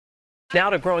Now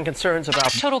to growing concerns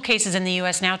about total cases in the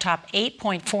U.S. now top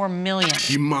 8.4 million.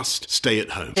 You must stay at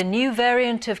home. The new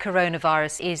variant of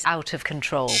coronavirus is out of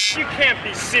control. You can't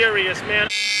be serious, man.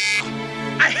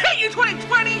 I hate you,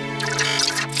 2020!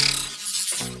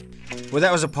 Well,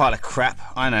 that was a pile of crap,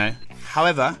 I know.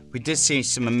 However, we did see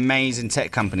some amazing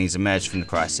tech companies emerge from the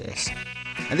crisis.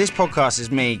 And this podcast is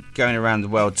me going around the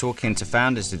world talking to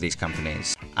founders of these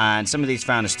companies. And some of these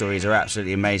founder stories are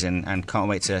absolutely amazing and can't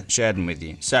wait to share them with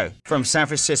you. So, from San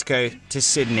Francisco to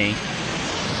Sydney,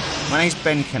 my name's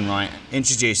Ben Kenwright,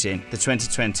 introducing the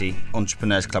 2020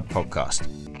 Entrepreneurs Club podcast.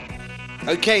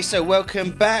 Okay, so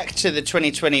welcome back to the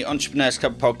 2020 Entrepreneurs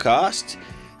Club podcast.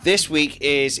 This week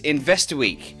is Investor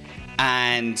Week.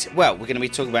 And, well, we're going to be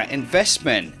talking about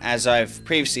investment. As I've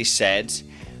previously said,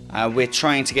 we're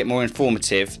trying to get more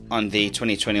informative on the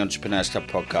 2020 Entrepreneurs Club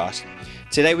podcast.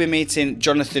 Today we're meeting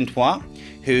Jonathan Hua,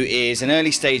 who is an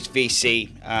early stage VC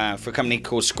for a company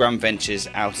called Scrum Ventures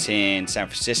out in San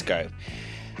Francisco.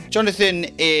 Jonathan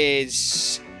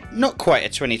is not quite a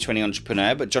 2020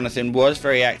 entrepreneur, but Jonathan was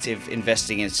very active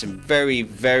investing in some very,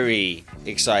 very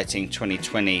exciting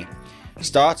 2020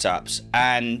 startups.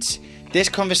 And this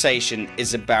conversation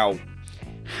is about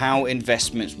how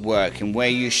investments work and where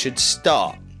you should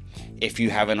start if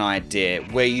you have an idea,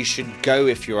 where you should go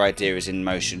if your idea is in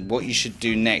motion, what you should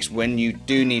do next when you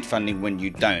do need funding, when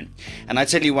you don't. And I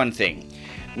tell you one thing,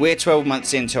 we're 12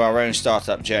 months into our own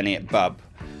startup journey at Bub,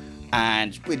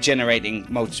 and we're generating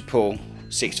multiple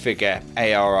six-figure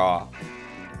ARR.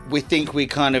 We think we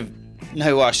kind of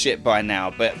know our shit by now,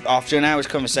 but after an hour's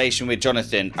conversation with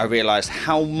Jonathan, I realized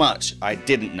how much I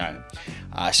didn't know.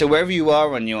 So wherever you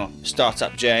are on your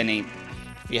startup journey,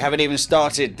 you haven't even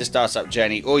started the startup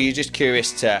journey, or you're just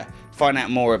curious to find out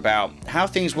more about how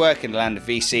things work in the land of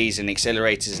VCs and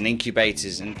accelerators and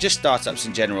incubators and just startups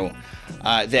in general,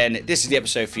 then this is the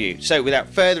episode for you. So without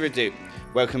further ado,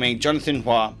 welcoming Jonathan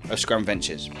Hua of Scrum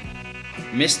Ventures.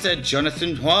 Mr.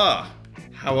 Jonathan Hua,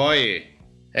 how are you?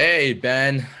 Hey,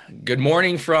 Ben. Good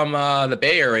morning from the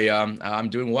Bay Area. I'm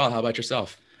doing well. How about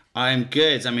yourself? I'm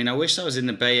good. I mean, I wish I was in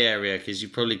the Bay Area because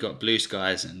you've probably got blue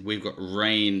skies and we've got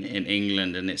rain in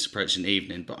England and it's approaching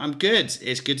evening. But I'm good.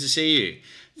 It's good to see you.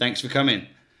 Thanks for coming.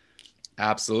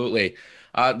 Absolutely.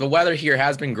 The weather here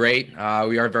has been great.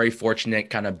 We are very fortunate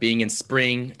kind of being in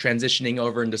spring, transitioning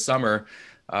over into summer.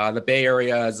 The Bay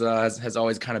Area has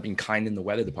always kind of been kind in the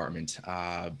weather department.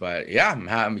 But yeah,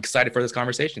 I'm excited for this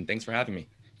conversation. Thanks for having me.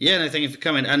 Yeah, no, thank you for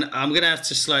coming. And I'm going to have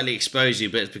to slightly expose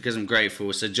you, but it's because I'm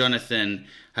grateful. So Jonathan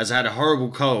has had a horrible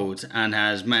cold and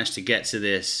has managed to get to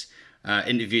this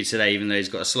interview today, even though he's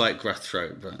got a slight gruff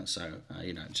throat. But so,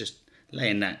 just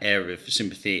laying that air of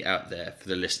sympathy out there for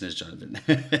the listeners, Jonathan.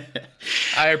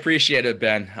 I appreciate it,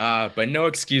 Ben. But no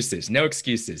excuses, no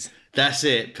excuses. That's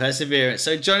it, perseverance.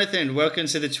 So Jonathan, welcome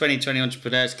to the 2020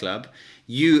 Entrepreneurs Club.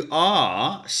 You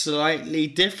are slightly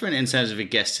different in terms of a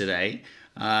guest today.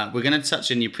 We're going to touch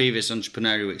on your previous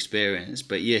entrepreneurial experience,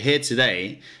 but you're here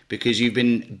today because you've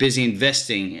been busy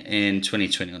investing in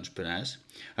 2020 entrepreneurs.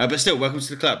 But still, welcome to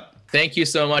the club. Thank you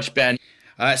so much, Ben.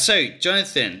 So,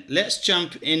 Jonathan, let's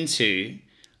jump into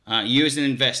you as an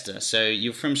investor. So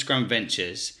you're from Scrum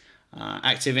Ventures,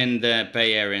 active in the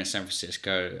Bay Area in San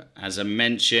Francisco. As I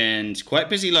mentioned, quite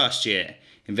busy last year,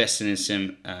 investing in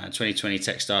some 2020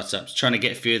 tech startups, trying to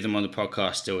get a few of them on the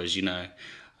podcast still, as you know.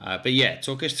 But yeah,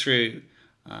 talk us through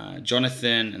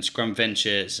Jonathan and Scrum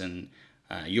Ventures and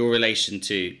your relation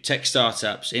to tech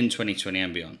startups in 2020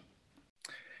 and beyond.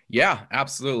 Yeah,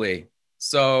 absolutely.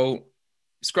 So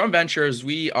Scrum Ventures,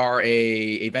 we are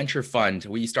a venture fund.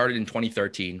 We started in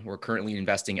 2013. We're currently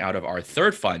investing out of our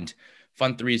third fund.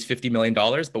 Fund 3 is $50 million,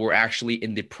 but we're actually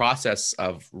in the process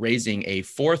of raising a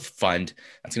fourth fund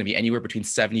that's going to be anywhere between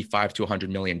 $75 to $100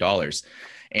 million.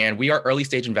 And we are early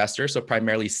stage investors, so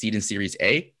primarily seed and Series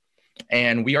A.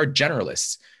 And we are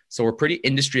generalists. So we're pretty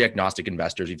industry agnostic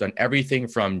investors. We've done everything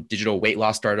from digital weight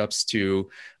loss startups to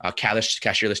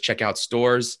cashierless checkout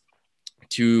stores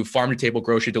to farm to table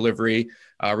grocery delivery,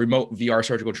 remote VR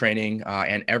surgical training,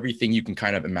 and everything you can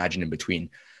kind of imagine in between.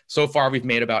 So far, we've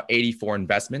made about 84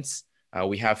 investments.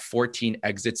 We have 14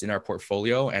 exits in our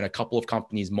portfolio and a couple of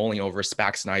companies mulling over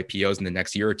SPACs and IPOs in the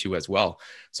next year or two as well.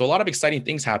 So a lot of exciting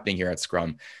things happening here at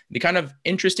Scrum. The kind of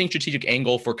interesting strategic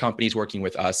angle for companies working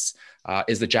with us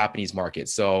is the Japanese market.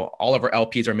 So all of our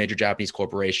LPs are major Japanese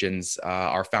corporations.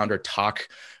 Our founder, Tak,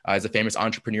 is a famous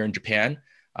entrepreneur in Japan.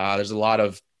 There's a lot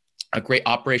of great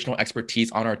operational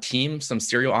expertise on our team, some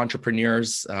serial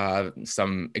entrepreneurs,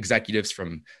 some executives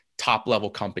from top level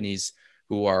companies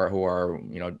who are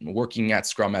working at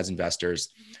Scrum as investors,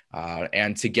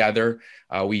 and together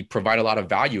we provide a lot of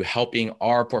value, helping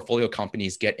our portfolio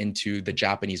companies get into the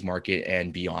Japanese market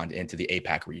and beyond, into the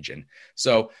APAC region.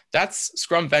 So that's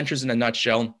Scrum Ventures in a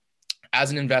nutshell.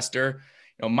 As an investor,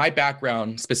 my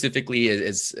background specifically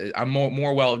is I'm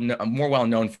more well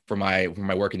known for my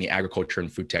work in the agriculture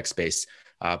and food tech space.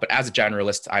 But as a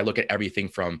generalist, I look at everything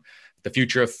from the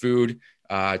future of food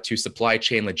to supply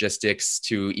chain logistics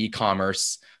to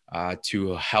e-commerce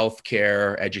to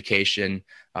healthcare, education,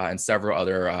 and several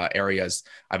other areas.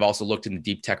 I've also looked in the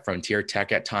deep tech, frontier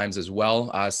tech at times as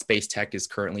well. Space tech is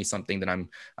currently something that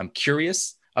I'm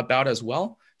curious about as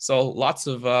well. So lots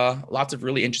of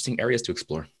really interesting areas to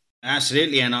explore.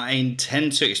 Absolutely, and I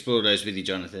intend to explore those with you,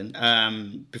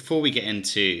 Jonathan. Before we get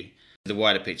into the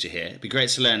wider picture here, it'd be great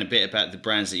to learn a bit about the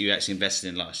brands that you actually invested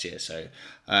in last year. So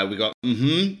we got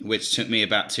which took me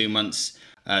about 2 months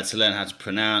to learn how to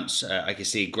pronounce. I can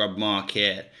see Grub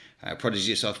Market,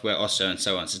 Prodigy Software, Osso, and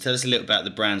so on. So tell us a little about the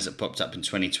brands that popped up in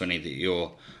 2020 that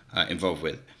you're involved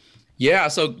with. Yeah,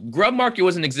 so Grub Market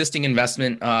was an existing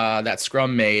investment that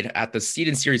Scrum made at the seed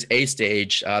and Series A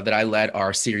stage that I led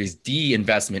our Series D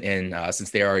investment in,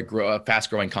 since they are a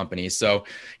fast-growing company. So,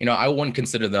 I wouldn't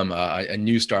consider them a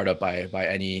new startup by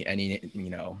any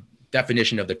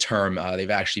definition of the term.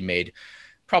 They've actually made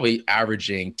probably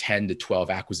averaging 10 to 12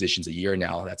 acquisitions a year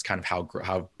now. That's kind of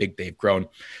how big they've grown.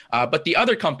 But the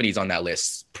other companies on that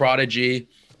list, Prodigy,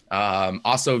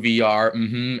 also VR,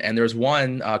 and there's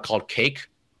one called Cake.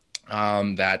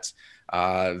 That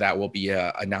will be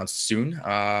announced soon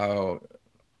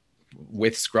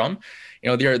with Scrum.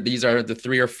 These are the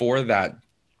 3 or 4 that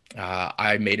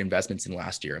I made investments in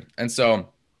last year. And so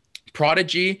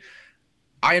Prodigy,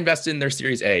 I invested in their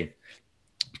Series A.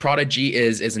 Prodigy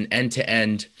is an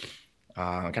end-to-end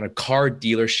kind of car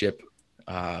dealership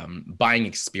buying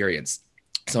experience.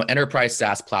 So enterprise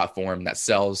SaaS platform that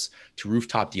sells to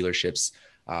rooftop dealerships,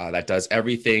 that does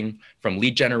everything from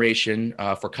lead generation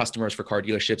for customers for car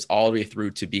dealerships all the way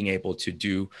through to being able to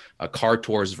do car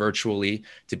tours virtually,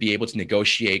 to be able to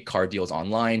negotiate car deals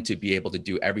online, to be able to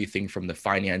do everything from the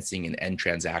financing and end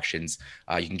transactions.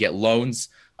 You can get loans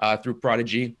through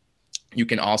Prodigy. You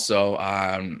can also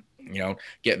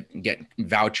get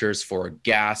vouchers for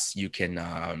gas. You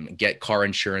can get car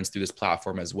insurance through this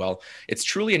platform as well. It's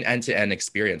truly an end-to-end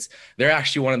experience. They're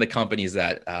actually one of the companies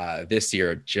that this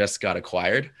year just got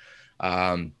acquired.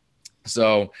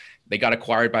 So they got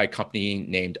acquired by a company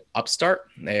named Upstart.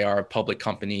 They are a public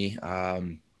company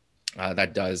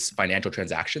that does financial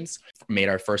transactions. Made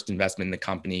our first investment in the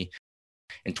company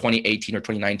in 2018 or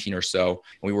 2019 or so.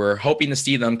 We were hoping to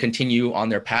see them continue on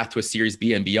their path to a Series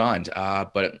B and beyond.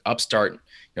 But Upstart,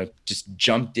 just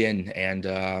jumped in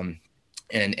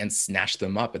and snatched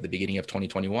them up at the beginning of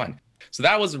 2021. So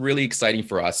that was really exciting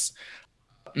for us.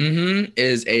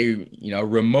 Is a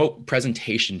remote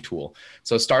presentation tool.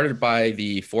 So started by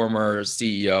the former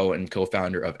CEO and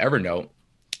co-founder of Evernote,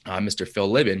 Mr. Phil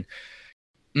Libin.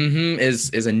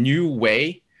 Is a new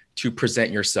way to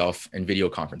present yourself in video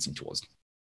conferencing tools.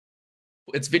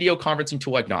 It's video conferencing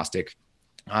tool agnostic.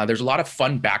 There's a lot of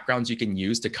fun backgrounds you can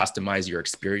use to customize your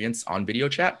experience on video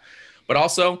chat. But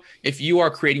also, if you are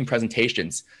creating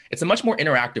presentations, it's a much more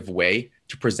interactive way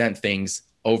to present things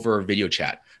over video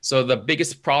chat. So the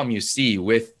biggest problem you see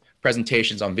with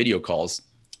presentations on video calls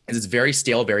is it's very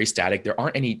stale, very static. There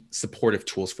aren't any supportive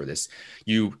tools for this.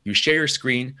 You share your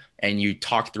screen and you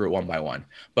talk through it one by one.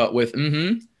 But with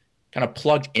kind of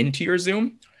plugged into your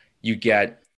Zoom, you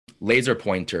get laser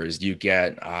pointers, you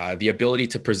get the ability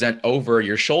to present over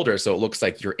your shoulder so it looks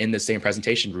like you're in the same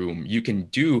presentation room. You can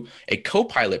do a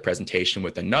co-pilot presentation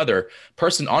with another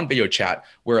person on video chat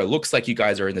where it looks like you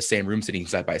guys are in the same room sitting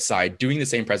side by side doing the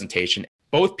same presentation.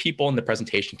 Both people in the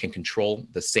presentation can control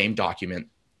the same document.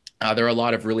 There are a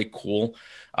lot of really cool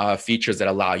features that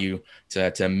allow you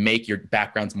to make your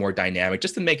backgrounds more dynamic,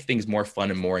 just to make things more fun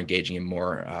and more engaging and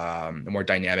more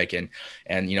dynamic. And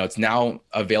it's now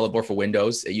available for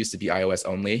Windows. It used to be iOS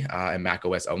only and Mac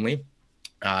OS only.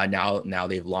 Now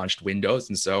they've launched Windows,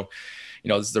 and so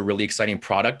this is a really exciting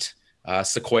product.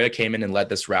 Sequoia came in and led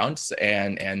this round,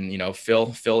 and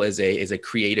Phil is a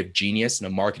creative genius and a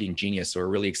marketing genius. So we're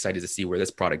really excited to see where this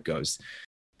product goes.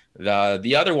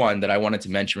 The other one that I wanted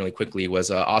to mention really quickly was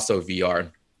also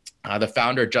VR. The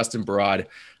founder, Justin Barad,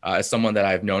 is someone that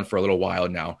I've known for a little while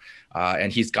now,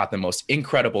 and he's got the most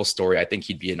incredible story. I think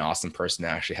he'd be an awesome person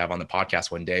to actually have on the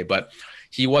podcast one day. But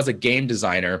he was a game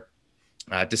designer,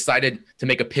 decided to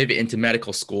make a pivot into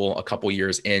medical school a couple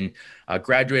years in,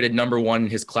 graduated number 1 in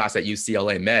his class at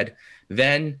UCLA Med,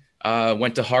 then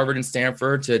went to Harvard and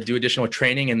Stanford to do additional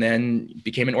training, and then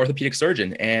became an orthopedic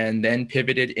surgeon, and then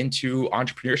pivoted into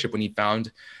entrepreneurship when he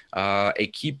found a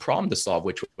key problem to solve,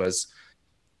 which was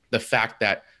the fact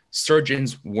that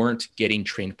surgeons weren't getting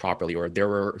trained properly, or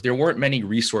there weren't many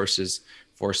resources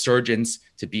for surgeons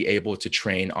to be able to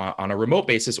train on a remote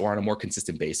basis or on a more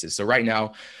consistent basis. So right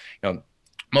now,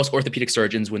 most orthopedic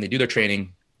surgeons, when they do their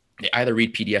training, they either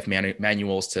read PDF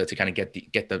manuals to kind of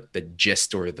get the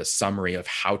gist or the summary of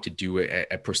how to do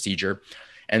a procedure,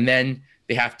 and then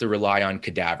they have to rely on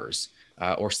cadavers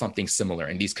or something similar.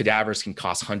 And these cadavers can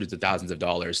cost hundreds of thousands of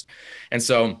dollars. And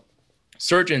so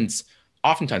surgeons,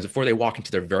 oftentimes before they walk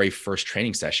into their very first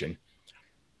training session,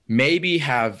 maybe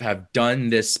have done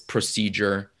this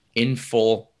procedure in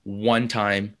full one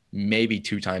time, maybe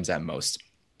two times at most.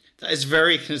 That is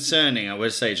very concerning, I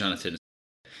would say, Jonathan.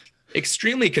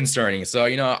 Extremely concerning. So,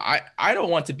 I don't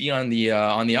want to be on the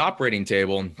operating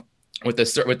table with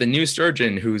the new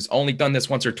surgeon who's only done this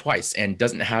once or twice and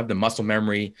doesn't have the muscle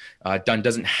memory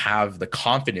doesn't have the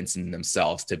confidence in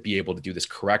themselves to be able to do this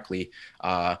correctly,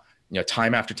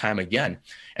 time after time again.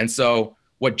 And so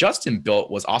what Justin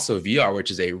built was also VR, which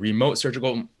is a remote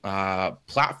surgical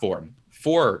platform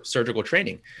for surgical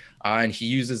training. And he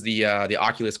uses the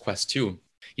Oculus Quest 2.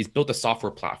 He's built a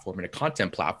software platform and a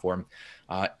content platform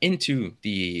into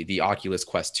the Oculus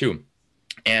Quest 2.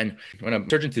 And when a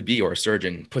surgeon-to-be or a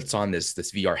surgeon puts on this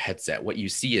VR headset, what you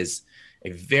see is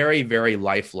a very, very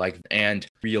lifelike and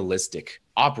realistic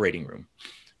operating room.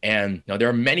 And there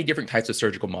are many different types of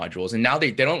surgical modules. And now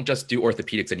they don't just do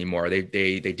orthopedics anymore. They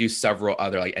do several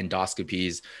other like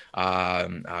endoscopies,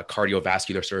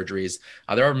 cardiovascular surgeries.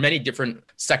 There are many different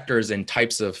sectors and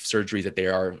types of surgeries that they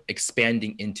are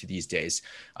expanding into these days.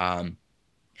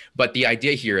 But the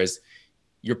idea here is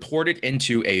you're ported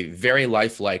into a very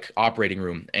lifelike operating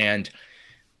room. And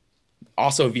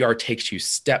also VR takes you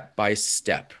step by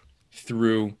step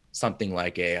through something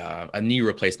like a knee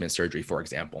replacement surgery, for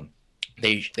example.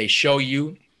 They show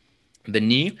you the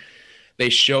knee. They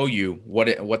show you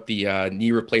what the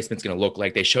knee replacement is going to look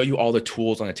like. They show you all the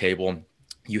tools on the table.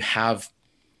 You have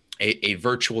a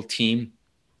virtual team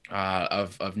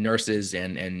of nurses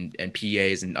and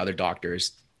PAs and other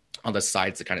doctors on the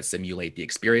sides to kind of simulate the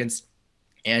experience.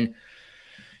 And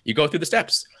you go through the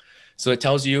steps. So it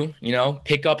tells you,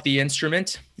 pick up the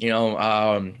instrument,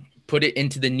 put it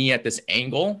into the knee at this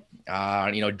angle.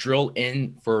 Drill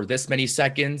in for this many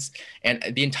seconds. And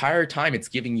the entire time it's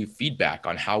giving you feedback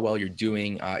on how well you're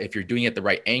doing, if you're doing it at the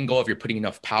right angle, if you're putting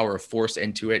enough power or force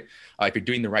into it, if you're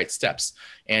doing the right steps.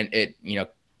 And it,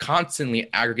 constantly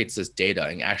aggregates this data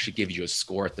and actually gives you a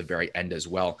score at the very end as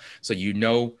well. So you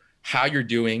know how you're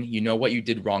doing, you know what you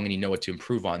did wrong, and you know what to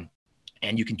improve on.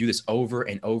 And you can do this over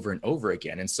and over and over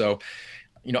again. And so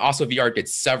also VR did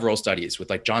several studies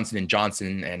with like Johnson &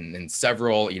 Johnson and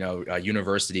several,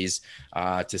 universities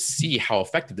to see how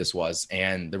effective this was.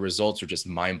 And the results were just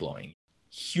mind-blowing.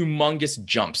 Humongous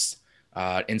jumps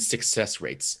in success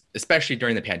rates, especially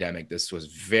during the pandemic. This was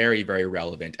very, very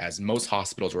relevant as most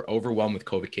hospitals were overwhelmed with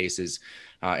COVID cases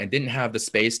and didn't have the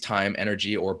space, time,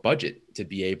 energy, or budget to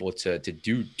be able to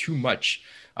do too much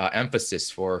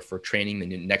emphasis for training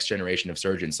the next generation of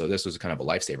surgeons. So this was kind of a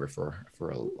lifesaver for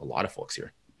a lot of folks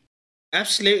here.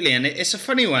 Absolutely. And it's a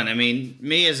funny one. I mean,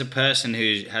 me as a person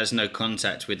who has no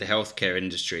contact with the healthcare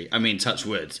industry, I mean, touch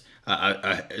wood,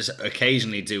 I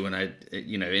occasionally do when I,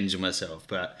 injure myself.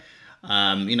 But,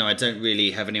 I don't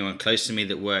really have anyone close to me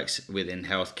that works within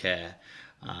healthcare.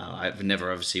 I've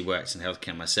never obviously worked in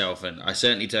healthcare myself. And I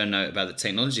certainly don't know about the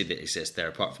technology that exists there,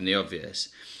 apart from the obvious.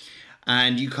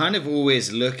 And you kind of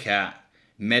always look at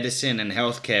medicine and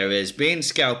healthcare as being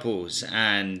scalpels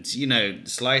and,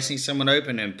 slicing someone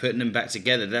open and putting them back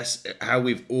together. That's how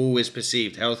we've always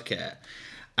perceived healthcare.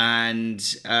 And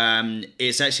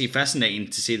it's actually fascinating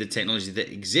to see the technology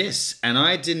that exists. And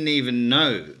I didn't even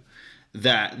know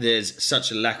that there's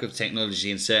such a lack of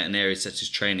technology in certain areas such as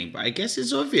training. But I guess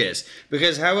it's obvious,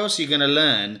 because how else are you going to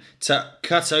learn to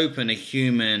cut open a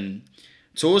human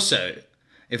torso?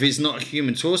 If it's not a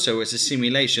human torso, it's a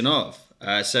simulation of.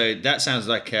 So that sounds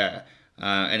like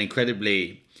an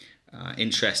incredibly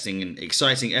interesting and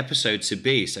exciting episode to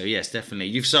be. So yes, definitely.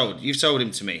 You've sold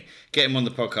him to me. Get him on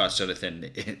the podcast,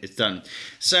 Jonathan. It's done.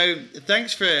 So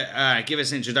thanks for giving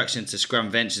us an introduction to Scrum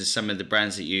Ventures, some of the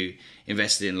brands that you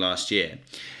invested in last year.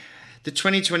 The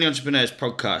 2020 Entrepreneurs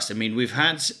podcast. I mean, we've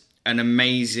had an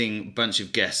amazing bunch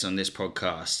of guests on this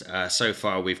podcast. So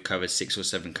far, we've covered 6 or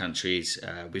 7 countries.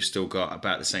 We've still got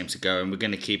about the same to go, and we're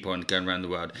going to keep on going around the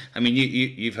world. I mean,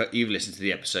 you've listened to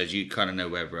the episodes. You kind of know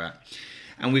where we're at.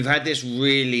 And we've had this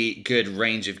really good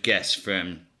range of guests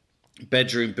from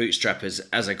bedroom bootstrappers,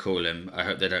 as I call them. I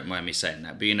hope they don't mind me saying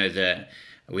that.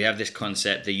 But we have this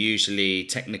concept. They're usually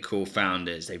technical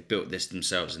founders. They've built this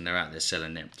themselves and they're out there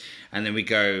selling it. And then we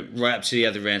go right up to the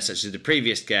other end, such as the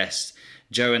previous guest,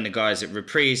 Joe and the guys at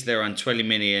Reprise. They're on 20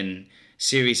 million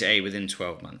Series A within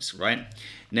 12 months, right?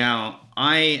 Now,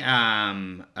 I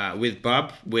am with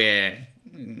Bub. We're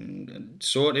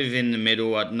sort of in the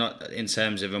middle, not in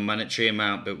terms of a monetary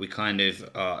amount, but we kind of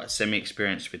are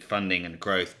semi-experienced with funding and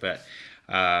growth, but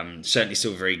certainly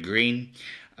still very green.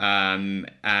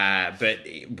 But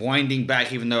winding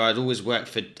back, even though I'd always worked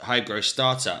for high growth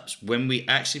startups, when we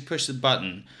actually push the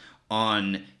button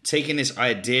on taking this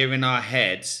idea in our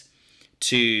heads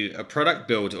to a product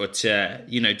build or to,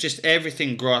 just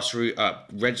everything grassroots up,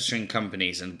 registering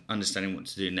companies and understanding what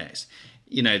to do next,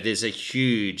 there's a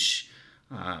huge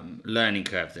learning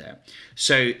curve there.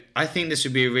 So I think this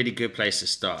would be a really good place to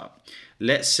start.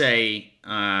 Let's say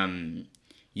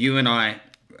you and I,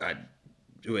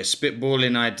 we're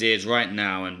spitballing ideas right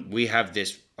now, and we have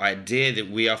this idea that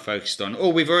we are focused on.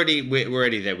 We're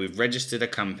already there. We've registered a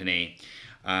company.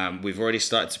 We've already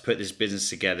started to put this business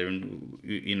together, and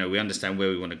we understand where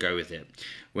we want to go with it.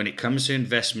 When it comes to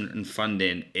investment and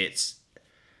funding, it's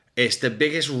the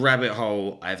biggest rabbit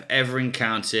hole I've ever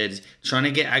encountered. Trying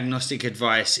to get agnostic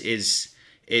advice is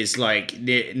like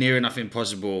near enough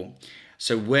impossible.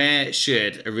 So where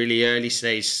should a really early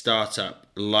stage startup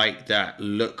like that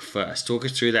look first? Talk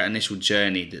us through that initial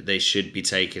journey that they should be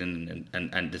taking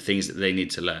and the things that they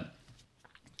need to learn.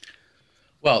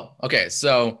 Well, okay,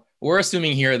 so we're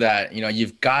assuming here that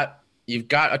you've got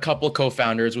a couple of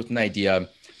co-founders with an idea.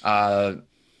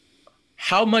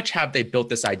 How much have they built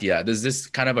this idea? Is this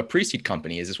kind of a pre-seed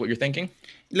company? Is this what you're thinking?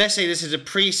 Let's say this is a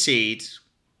pre-seed,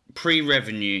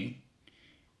 pre-revenue,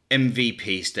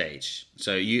 MVP stage.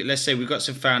 So let's say we've got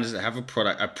some founders that have a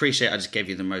product. I appreciate I just gave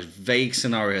you the most vague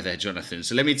scenario there, Jonathan.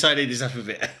 So let me tidy this up a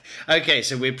bit. Okay,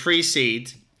 so we're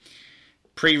pre-seed,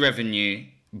 pre-revenue,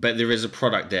 but there is a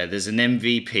product there. There's an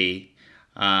MVP,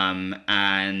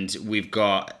 and we've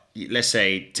got, let's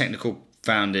say, technical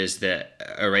founders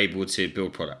that are able to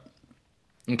build product.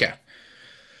 Okay.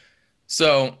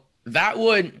 So that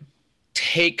would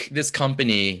take this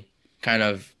company kind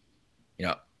of,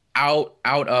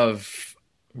 out of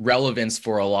relevance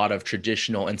for a lot of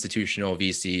traditional institutional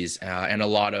VCs and a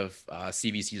lot of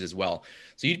CVCs as well.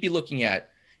 So you'd be looking at,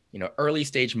 early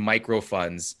stage micro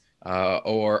funds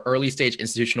or early stage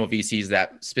institutional VCs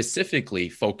that specifically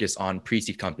focus on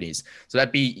pre-seed companies. So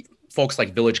that'd be folks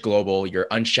like Village Global, your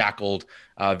Unshackled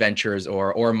Ventures,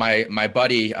 or my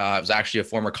buddy was actually a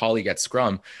former colleague at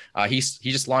Scrum. He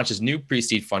just launched his new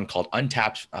pre-seed fund called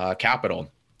Untapped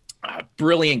Capital.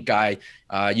 Brilliant guy,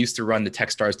 used to run the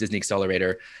Techstars Disney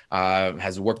Accelerator,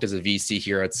 has worked as a VC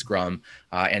here at Scrum,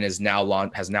 and has now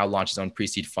launched his own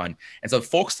pre-seed fund. And so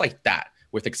folks like that,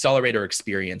 with accelerator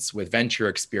experience, with venture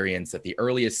experience at the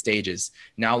earliest stages,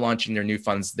 now launching their new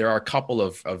funds, there are a couple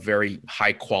of very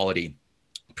high quality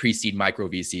pre-seed micro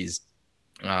VCs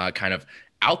kind of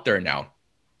out there now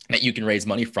that you can raise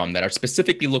money from that are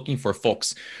specifically looking for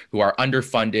folks who are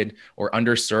underfunded or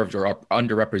underserved or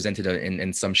underrepresented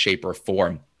in some shape or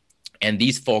form. And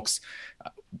these folks,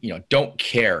 don't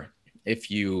care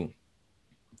if you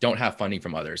don't have funding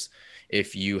from others,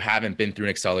 if you haven't been through an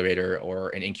accelerator or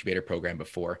an incubator program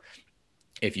before,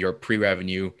 if you're a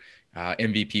pre-revenue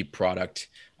MVP product,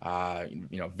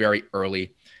 very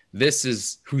early. This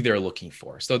is who they're looking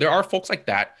for. So there are folks like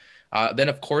that. Then,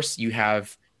 of course, you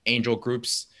have angel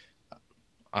groups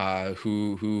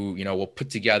who will put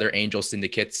together angel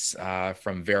syndicates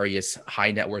from various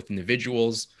high net worth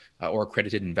individuals or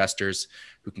accredited investors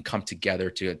who can come together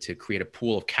to create a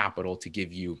pool of capital to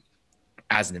give you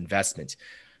as an investment.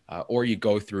 Or you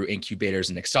go through incubators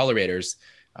and accelerators,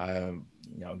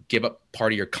 give up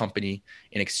part of your company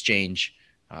in exchange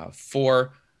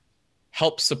for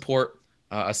help, support,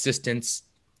 assistance,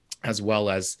 as well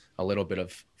as a little bit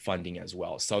of funding as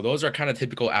well. So those are kind of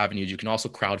typical avenues. You can also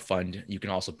crowdfund, you can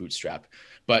also bootstrap.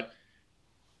 But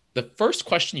the first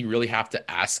question you really have to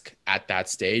ask at that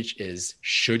stage is,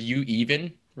 should you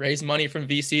even raise money from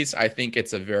VCs? I think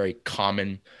it's a very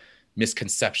common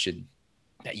misconception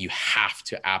that you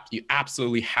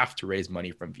absolutely have to raise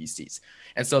money from VCs.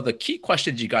 And so the key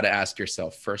questions you got to ask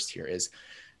yourself first here is,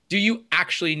 do you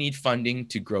actually need funding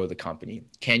to grow the company?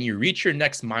 Can you reach your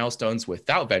next milestones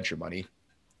without venture money?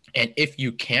 And if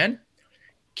you can,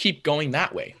 keep going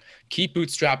that way. Keep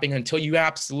bootstrapping until you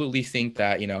absolutely think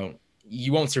that,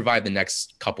 you won't survive the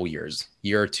next couple years,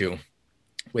 year or two,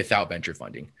 without venture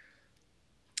funding.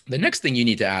 The next thing you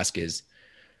need to ask is,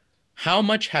 how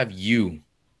much have you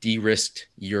de-risked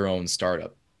your own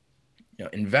startup?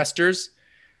 Investors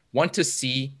want to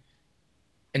see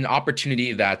an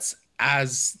opportunity that's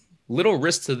as little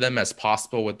risk to them as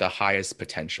possible with the highest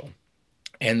potential.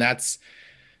 And that's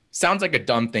sounds like a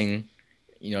dumb thing,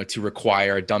 to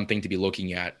require, a dumb thing to be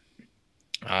looking at,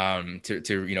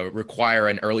 to require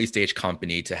an early stage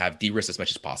company to have de-risk as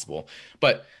much as possible.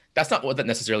 But that's not what that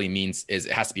necessarily means. Is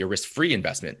it has to be a risk-free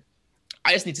investment.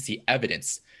 I just need to see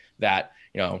evidence that,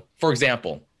 for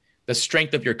example, the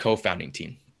strength of your co-founding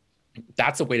team.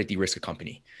 That's a way to de-risk a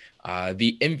company.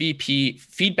 The MVP,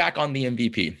 feedback on the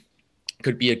MVP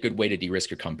could be a good way to de-risk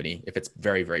your company if it's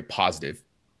very, very positive.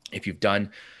 If you've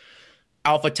done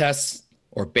alpha tests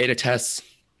or beta tests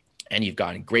and you've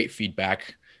gotten great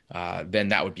feedback, then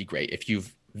that would be great. If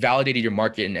you've validated your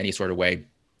market in any sort of way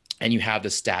and you have the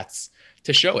stats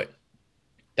to show it,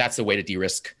 that's a way to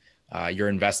de-risk your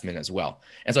investment as well.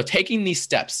 And so taking these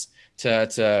steps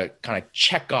to kind of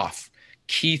check off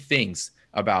key things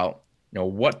about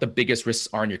what the biggest risks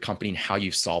are in your company and how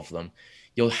you've solved them,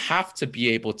 you'll have to be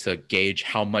able to gauge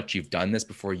how much you've done this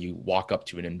before you walk up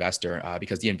to an investor,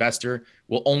 because the investor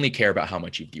will only care about how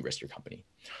much you've de-risked your company.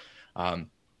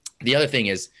 The other thing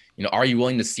is, are you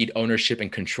willing to cede ownership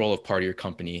and control of part of your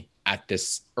company at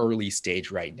this early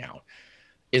stage right now?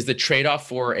 Is the trade-off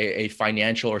for a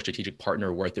financial or strategic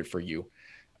partner worth it for you?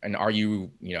 And are you,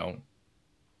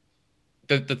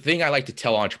 the thing I like to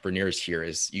tell entrepreneurs here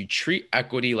is you treat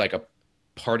equity like a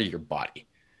part of your body.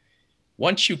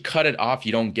 Once you cut it off,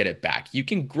 you don't get it back. You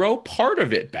can grow part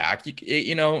of it back.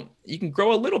 You can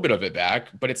grow a little bit of it back,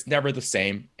 but it's never the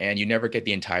same. And you never get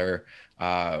the entire,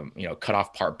 cut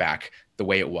off part back the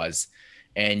way it was.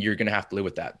 And you're going to have to live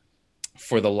with that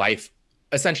for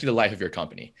essentially the life of your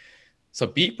company. So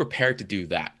be prepared to do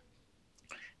that.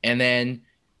 And then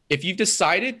if you've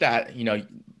decided that,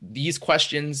 these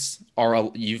questions are,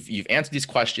 you've answered these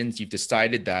questions, you've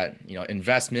decided that,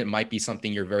 investment might be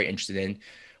something you're very interested in.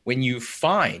 When you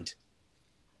find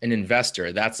an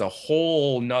investor, that's a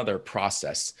whole nother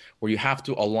process where you have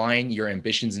to align your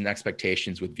ambitions and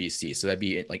expectations with VC. So that'd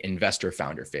be like investor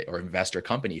founder fit or investor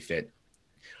company fit.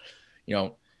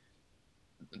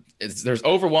 There's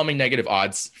overwhelming negative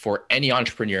odds for any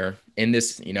entrepreneur in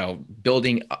this,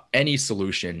 building any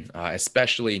solution,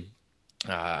 especially,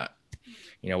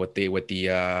 with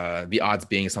the odds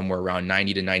being somewhere around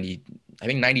 90 to 90, I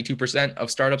think 92% of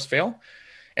startups fail.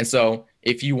 And so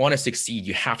if you want to succeed,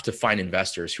 you have to find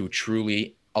investors who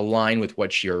truly align with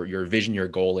what your vision, your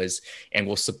goal is, and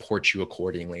will support you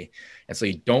accordingly. And so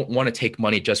you don't want to take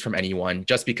money just from anyone.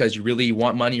 Just because you really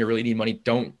want money or really need money,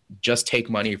 don't just take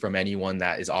money from anyone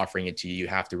that is offering it to you. You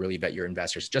have to really vet your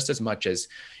investors just as much as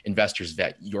investors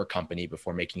vet your company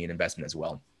before making an investment as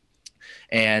well.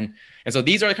 And so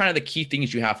these are kind of the key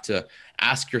things you have to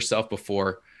ask yourself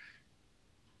before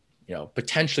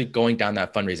potentially going down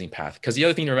that fundraising path. Because the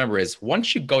other thing to remember is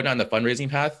once you go down the fundraising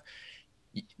path,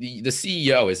 the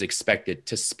CEO is expected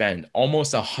to spend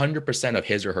almost 100% of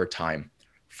his or her time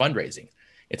fundraising.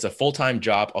 It's a full-time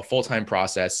job, a full-time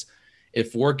process.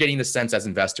 If we're getting the sense as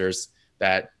investors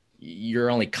that you're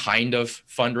only kind of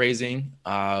fundraising,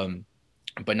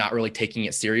 but not really taking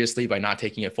it seriously by not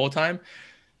taking it full-time,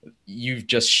 you've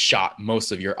just shot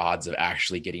most of your odds of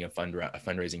actually getting a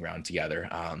fundraising round together.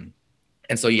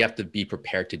 And so you have to be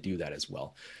prepared to do that as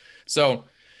well. So,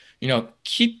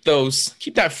 keep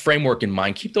that framework in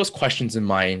mind, keep those questions in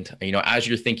mind, as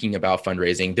you're thinking about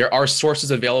fundraising. There are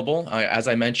sources available. As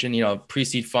I mentioned,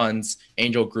 pre-seed funds,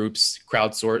 angel groups,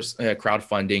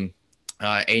 crowdfunding,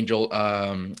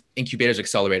 angel incubators,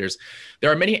 accelerators.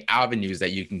 There are many avenues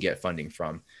that you can get funding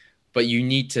from, but you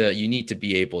need to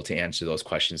be able to answer those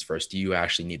questions first. Do you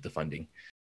actually need the funding?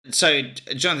 So,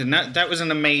 Jonathan, that was an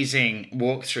amazing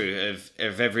walkthrough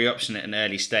of every option at an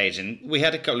early stage. And we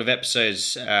had a couple of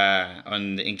episodes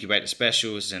on the incubator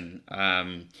specials. And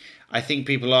I think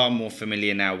people are more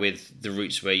familiar now with the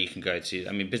routes where you can go to.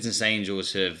 I mean, business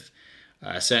angels have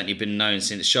certainly been known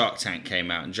since Shark Tank came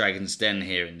out and Dragon's Den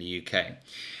here in the UK.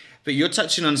 But you're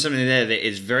touching on something there that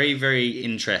is very, very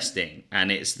interesting.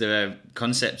 And it's the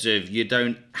concept of you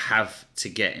don't have to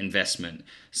get investment.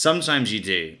 Sometimes you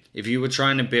do. If you were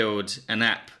trying to build an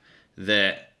app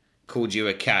that called you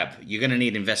a cab, you're going to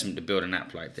need investment to build an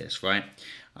app like this, right?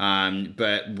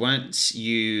 But once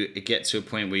you get to a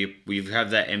point where you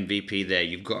have that MVP there,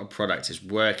 you've got a product that's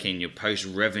working, you're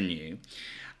post-revenue,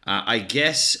 I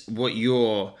guess what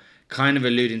you're kind of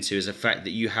alluding to is the fact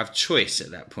that you have choice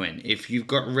at that point. If you've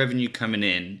got revenue coming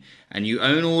in and you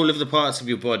own all of the parts of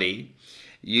your body,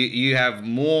 you have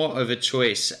more of a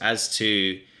choice as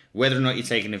to whether or not you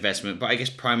take an investment, but I guess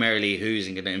primarily who's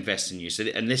going to invest in you. So,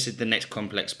 and this is the next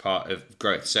complex part of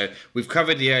growth. So we've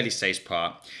covered the early stage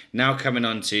part. Now coming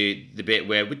on to the bit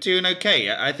where we're doing okay.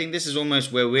 I think this is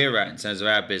almost where we're at in terms of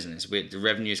our business. The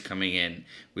revenue's coming in.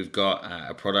 We've got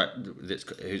a product and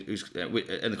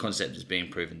the concept is being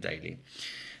proven daily.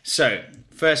 So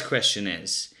first question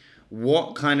is,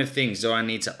 what kind of things do I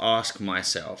need to ask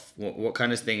myself? What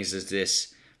kind of things does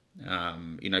this,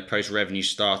 post-revenue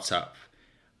startup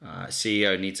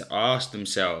CEO need to ask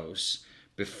themselves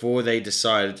before they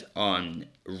decide on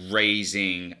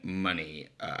raising money,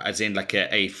 as in like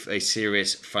a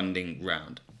serious funding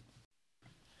round?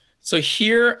 So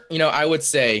here, I would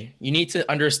say you need to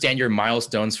understand your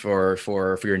milestones for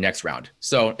your next round.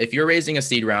 So if you're raising a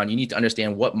seed round, you need to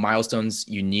understand what milestones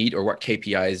you need or what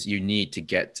KPIs you need to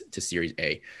get to Series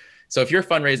A. So if you're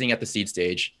fundraising at the seed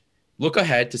stage, look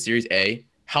ahead to Series A.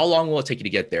 How long will it take you to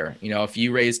get there? If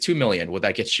you raise 2 million, will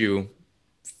that get you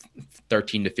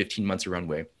 13 to 15 months of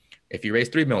runway? If you raise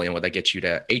 3 million, will that get you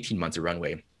to 18 months of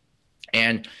runway?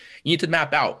 And you need to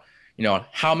map out,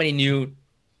 how many new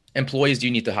employees do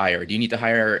you need to hire? Do you need to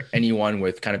hire anyone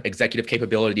with kind of executive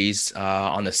capabilities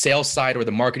on the sales side or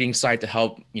the marketing side to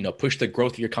help, push the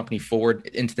growth of your company forward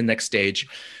into the next stage?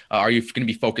 Are you going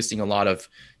to be focusing a lot of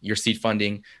your seed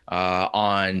funding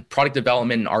on product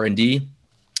development and R&D?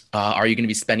 Are you going to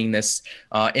be spending this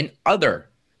in other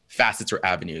facets or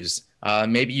avenues?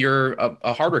 Maybe you're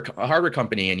a hardware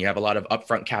company and you have a lot of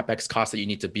upfront CapEx costs that you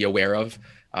need to be aware of,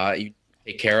 you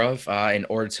take care of in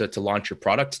order to launch your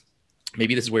product.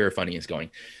 Maybe this is where your funding is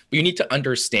going. But you need to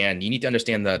understand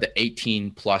the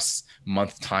 18 plus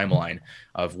month timeline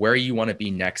of where you want to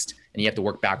be next, and you have to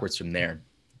work backwards from there.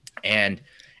 And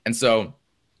so,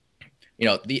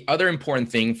 the other important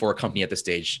thing for a company at this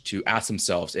stage to ask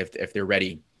themselves if they're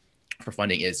ready for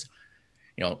funding is,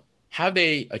 have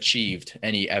they achieved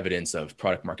any evidence of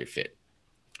product market fit?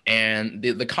 And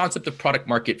the concept of product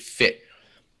market fit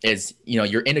is,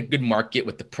 you're in a good market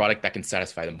with the product that can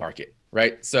satisfy the market,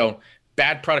 right? So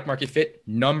bad product market fit,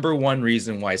 number one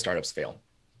reason why startups fail.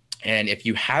 And if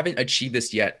you haven't achieved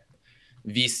this yet,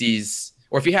 VCs,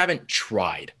 or if you haven't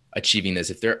tried achieving this,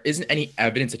 if there isn't any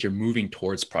evidence that you're moving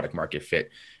towards product market fit,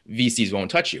 VCs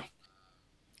won't touch you.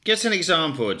 Give us an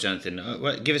example, Jonathan.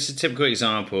 Give us a typical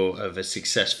example of a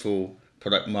successful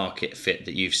product market fit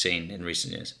that you've seen in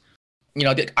recent years.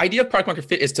 The idea of product market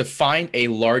fit is to find a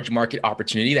large market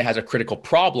opportunity that has a critical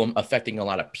problem affecting a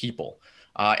lot of people.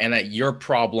 And that your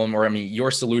problem,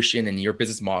 your solution and your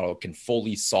business model can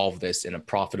fully solve this in a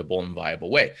profitable and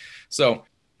viable way. So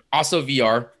also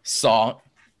VR saw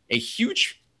a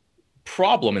huge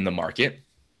problem in the market.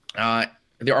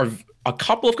 There are a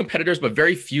couple of competitors, but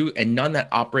very few and none that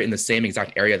operate in the same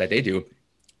exact area that they do.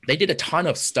 They did a ton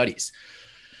of studies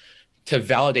to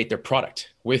validate their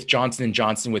product with Johnson &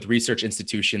 Johnson, with research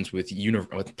institutions, with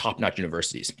top-notch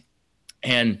universities.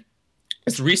 And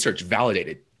this research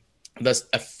validated the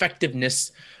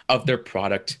effectiveness of their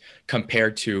product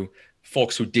compared to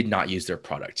folks who did not use their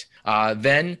product.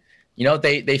 Then,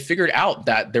 they figured out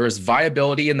that there was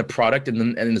viability in the product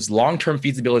and this long-term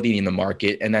feasibility in the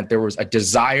market, and that there was a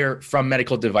desire from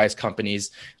medical device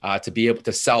companies to be able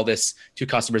to sell this to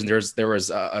customers. And there was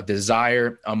a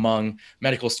desire among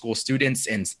medical school students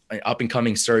and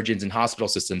up-and-coming surgeons and hospital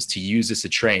systems to use this to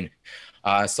train.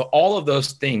 So all of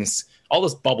those things, all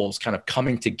those bubbles kind of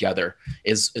coming together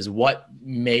is what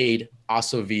made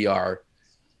Also VR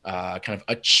kind of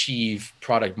achieve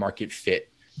product market fit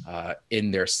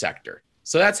in their sector.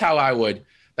 So that's how I would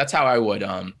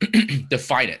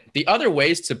define it. The other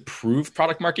ways to prove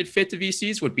product market fit to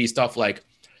VCs would be stuff like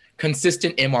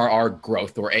consistent MRR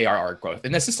growth or ARR growth.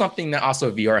 And this is something that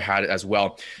Also VR had as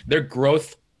well. Their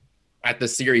growth at the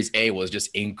Series A was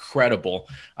just incredible.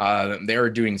 They were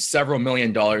doing several $1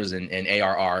 million in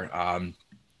ARR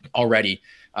already.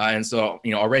 And so,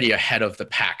 already ahead of the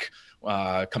pack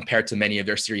compared to many of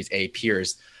their Series A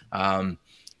peers.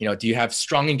 Do you have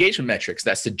strong engagement metrics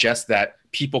that suggest that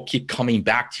people keep coming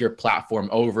back to your platform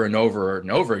over and over and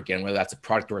over again, whether that's a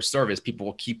product or a service? People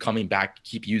will keep coming back,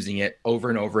 keep using it over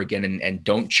and over again and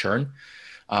don't churn.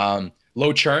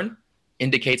 Low churn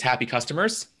indicates happy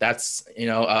customers. That's,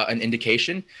 an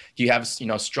indication. Do you have,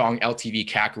 strong LTV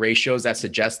CAC ratios that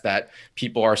suggest that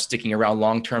people are sticking around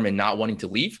long-term and not wanting to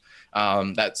leave?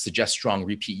 That suggests strong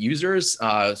repeat users,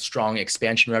 strong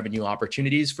expansion revenue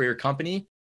opportunities for your company.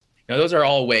 Those are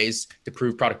all ways to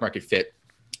prove product market fit.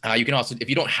 You can also, if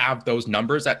you don't have those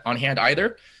numbers on hand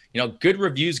either, good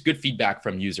reviews, good feedback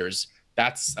from users.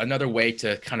 That's another way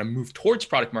to kind of move towards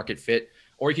product market fit.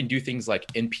 Or you can do things like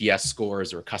NPS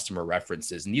scores or customer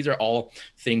references. And these are all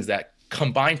things that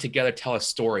combined together tell a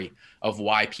story of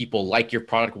why people like your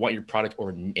product, want your product,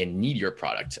 and need your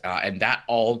product, and that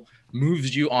all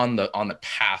moves you on the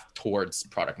path towards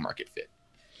product market fit.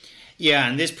 Yeah,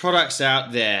 and there's products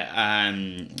out there.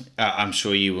 I'm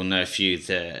sure you will know a few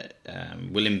that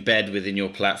will embed within your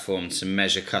platform to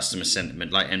measure customer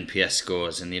sentiment, like NPS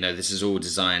scores, and this is all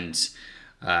designed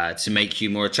to make you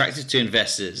more attractive to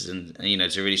investors, and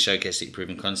to really showcase the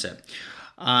proven concept.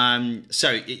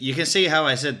 So you can see how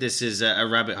I said this is a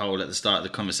rabbit hole at the start of the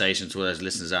conversation to all those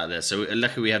listeners out there. So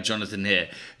luckily we have Jonathan here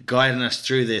guiding us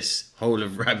through this hole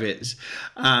of rabbits.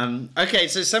 Okay,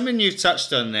 so something you've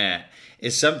touched on there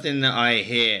is something that I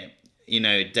hear,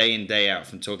 day in, day out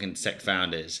from talking to tech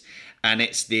founders, and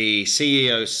it's the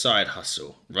CEO's side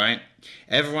hustle, right?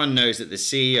 Everyone knows that the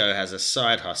CEO has a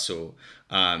side hustle.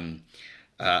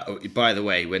 By the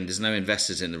way, when there's no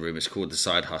investors in the room, it's called the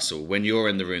side hustle. When you're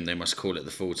in the room, they must call it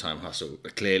the full-time hustle,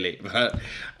 clearly. But,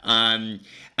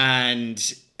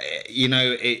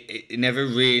 it never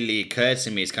really occurred to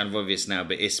me. It's kind of obvious now,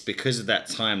 but it's because of that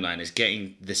timeline. It's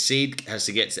getting the seed has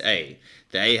to get to A,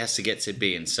 the A has to get to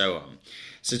B, and so on.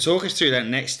 So talk us through that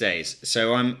next stage.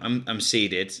 So I'm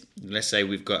seeded. Let's say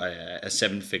we've got a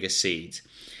 7-figure seed.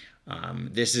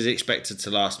 This is expected to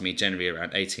last me generally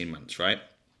around 18 months, right?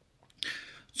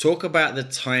 Talk about the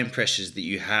time pressures that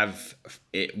you have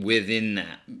within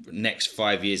that next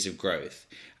 5 years of growth,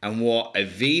 and what a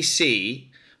VC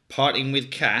parting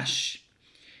with cash,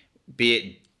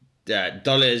 be it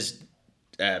dollars,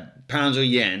 pounds or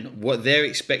yen, what they're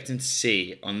expecting to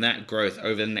see on that growth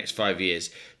over the next 5 years.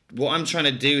 What I'm trying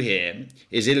to do here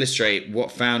is illustrate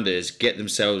what founders get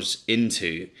themselves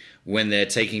into when they're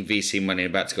taking VC money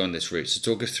and about to go on this route.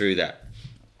 So talk us through that.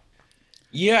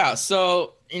 Yeah,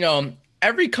 so,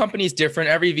 every company is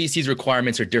different. Every VC's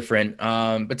requirements are different.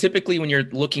 But typically when you're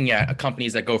looking at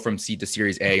companies that go from seed to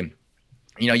Series A,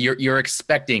 you're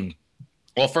expecting,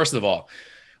 well, first of all,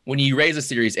 when you raise a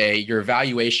Series A, your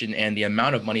valuation and the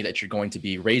amount of money that you're going to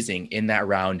be raising in that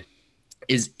round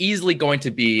is easily going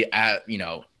to be at,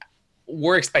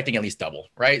 we're expecting at least double,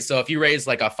 right? So if you raise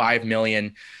like a 5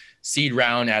 million seed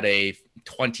round at a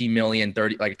 20 million,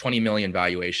 20 million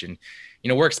valuation,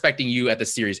 we're expecting you at the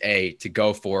Series A to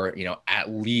go for, at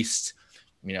least,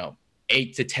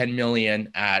 8 to 10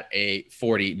 million at a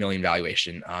 40 million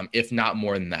valuation, if not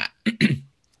more than that. And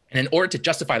in order to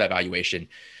justify that valuation,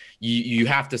 you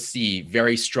have to see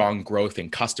very strong growth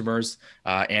in customers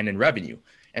and in revenue.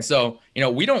 And so,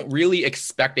 we don't really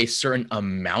expect a certain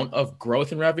amount of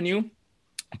growth in revenue,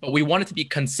 but we want it to be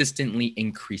consistently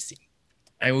increasing.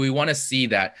 And we want to see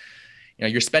that,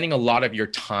 you're spending a lot of your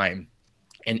time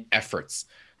and efforts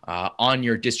on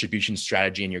your distribution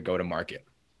strategy and your go-to-market.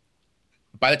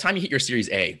 By the time you hit your Series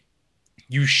A,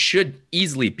 you should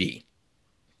easily be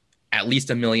at least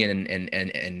 $1 million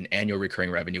in annual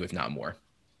recurring revenue, if not more.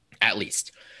 At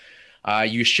least.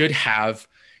 You should have,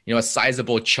 a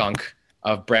sizable chunk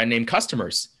of brand name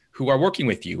customers who are working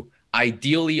with you,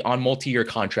 ideally on multi-year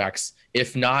contracts.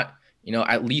 If not,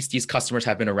 at least these customers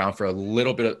have been around for a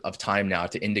little bit of time now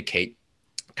to indicate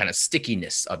kind of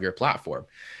stickiness of your platform.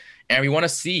 And we want to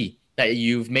see that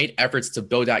you've made efforts to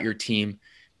build out your team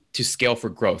to scale for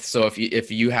growth. So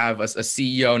if you have a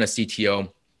CEO and a CTO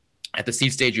at the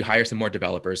seed stage, you hire some more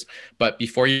developers, but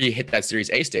before you hit that Series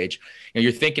A stage,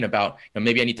 you're thinking about,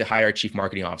 maybe I need to hire a chief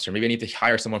marketing officer. Maybe I need to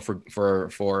hire someone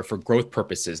for growth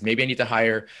purposes. Maybe I need to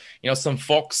hire, some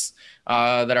folks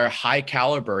that are high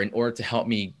caliber in order to help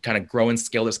me kind of grow and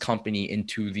scale this company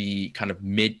into the kind of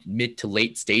mid to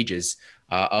late stages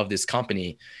of this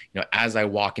company, as I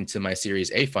walk into my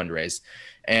Series A fundraise.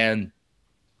 And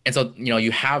so,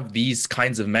 you have these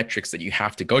kinds of metrics that you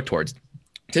have to go towards.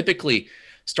 Typically,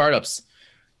 startups,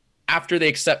 after they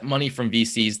accept money from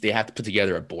VCs, they have to put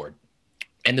together a board.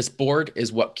 And this board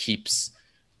is what keeps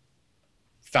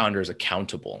founders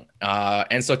accountable.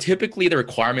 And so typically the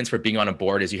requirements for being on a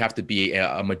board is you have to be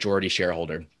a majority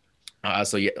shareholder.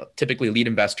 So you typically lead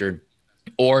investor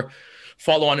or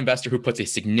follow-on investor who puts a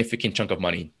significant chunk of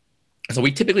money. So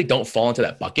we typically don't fall into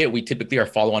that bucket. We typically are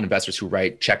follow-on investors who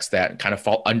write checks that kind of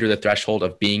fall under the threshold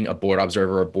of being a board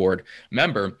observer or board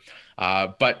member.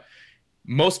 But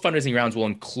most fundraising rounds will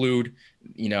include,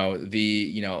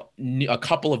 a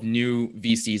couple of new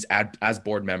VCs as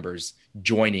board members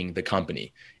joining the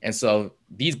company. And so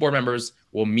these board members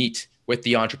will meet with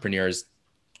the entrepreneurs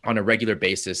on a regular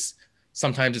basis.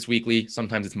 Sometimes it's weekly,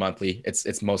 sometimes it's monthly.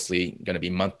 It's mostly going to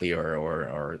be monthly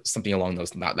or something along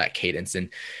that cadence. And,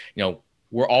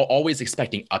 we're always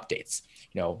expecting updates.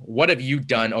 What have you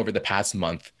done over the past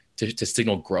month to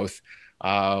signal growth?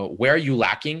 Where are you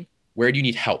lacking? Where do you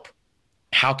need help?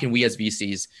 How can we as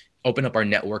VCs open up our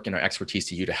network and our expertise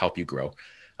to you to help you grow.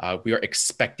 We are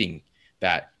expecting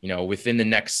that, within the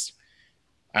next,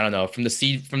 I don't know, from the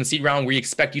seed round, we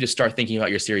expect you to start thinking about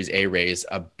your Series A raise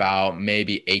about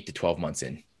maybe 8 to 12 months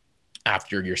in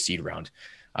after your seed round.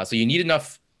 So you need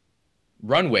enough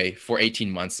runway for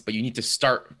 18 months, but you need to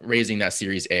start raising that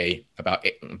Series A about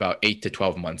 8 to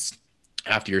 12 months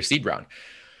after your seed round.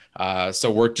 So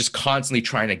we're just constantly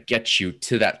trying to get you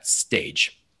to that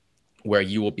stage where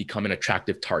you will become an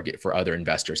attractive target for other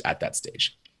investors at that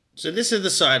stage. So this is the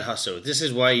side hustle. This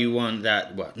is why you want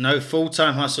that, no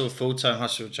full-time hustle,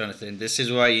 Jonathan. This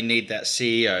is why you need that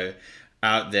CEO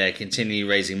out there continually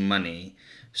raising money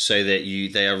so that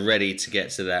they are ready to get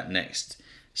to that next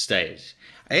stage.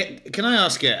 Can I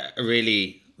ask a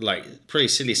really pretty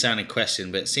silly sounding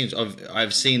question, but it seems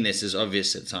I've seen this as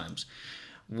obvious at times.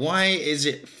 Why is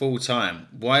it full time?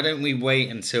 Why don't we wait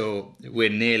until we're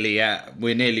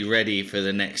nearly ready for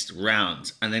the next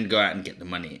round and then go out and get the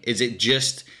money? Is it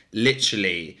just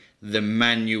literally the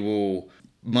manual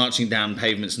marching down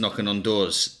pavements, knocking on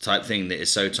doors type thing that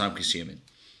is so time consuming?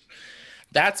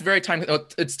 That's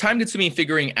it's time consuming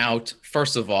figuring out,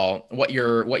 first of all, what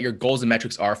your goals and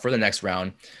metrics are for the next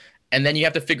round. And then you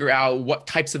have to figure out what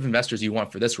types of investors you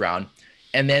want for this round.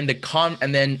 And then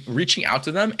and then reaching out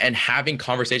to them and having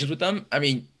conversations with them. I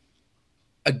mean,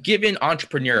 a given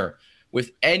entrepreneur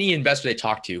with any investor they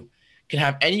talk to can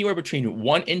have anywhere between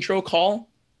one intro call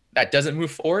that doesn't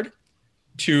move forward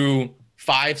to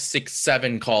 5, 6,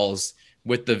 7 calls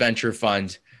with the venture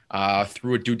fund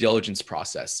through a due diligence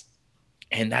process.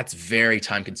 And that's very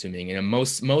time consuming. And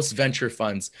most venture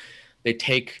funds, they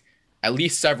take at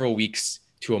least several weeks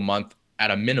to a month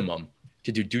at a minimum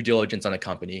to do due diligence on a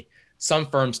company. Some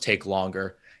firms take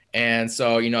longer. And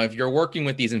so, if you're working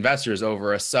with these investors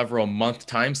over a several month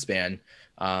time span,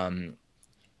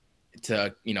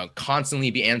 to, constantly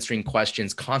be answering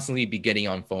questions, constantly be getting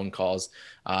on phone calls,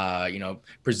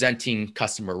 presenting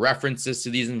customer references to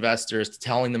these investors,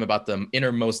 telling them about the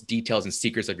innermost details and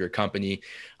secrets of your company,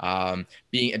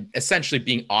 essentially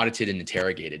being audited and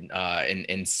interrogated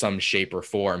in some shape or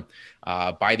form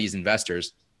by these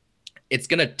investors. It's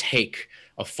going to take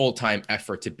a full-time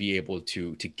effort to be able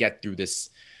to get through this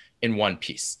in one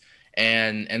piece.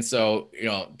 And so,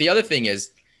 the other thing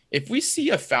is, if we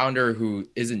see a founder who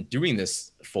isn't doing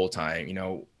this full-time,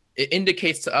 it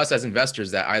indicates to us as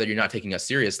investors that either you're not taking us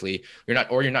seriously,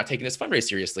 or you're not taking this fundraise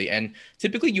seriously. And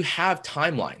typically you have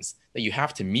timelines that you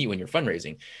have to meet when you're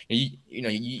fundraising.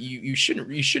 You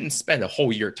shouldn't spend a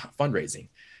whole year fundraising.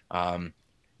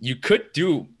 You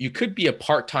could be a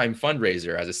part-time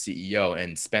fundraiser as a CEO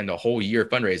and spend a whole year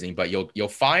fundraising, but you'll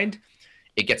find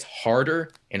it gets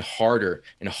harder and harder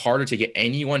and harder to get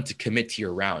anyone to commit to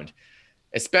your round,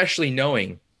 especially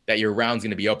knowing that your round's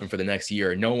going to be open for the next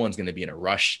year. No one's going to be in a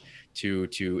rush to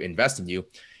invest in you.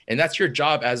 And that's your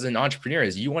job as an entrepreneur,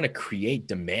 is you want to create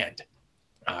demand.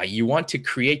 You want to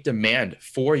create demand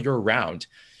for your round.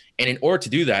 And in order to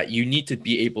do that, you need to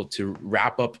be able to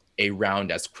wrap up a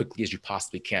round as quickly as you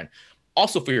possibly can.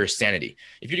 Also for your sanity.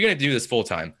 If you're going to do this full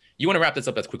time, you want to wrap this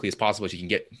up as quickly as possible so you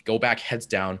can go back heads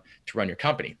down to run your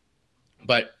company.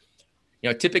 But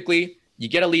typically you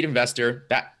get a lead investor.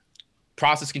 That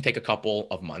process can take a couple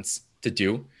of months to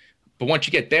do. But once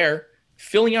you get there,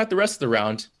 filling out the rest of the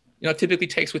round, typically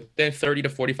takes within 30 to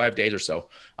 45 days or so.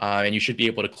 And you should be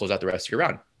able to close out the rest of your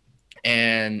round.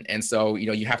 And so,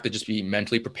 you have to just be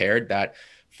mentally prepared that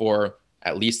for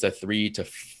at least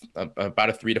about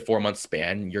a 3 to 4 month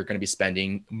span, you're going to be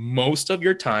spending most of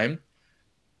your time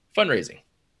fundraising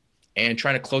and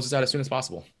trying to close this out as soon as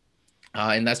possible.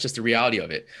 And that's just the reality of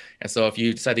it. And so if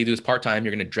you decide to do this part-time,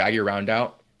 you're going to drag your round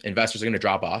out. Investors are going to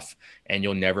drop off and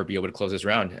you'll never be able to close this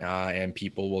round. And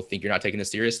people will think you're not taking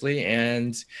this seriously.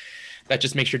 And that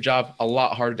just makes your job a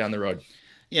lot harder down the road.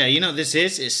 Yeah, this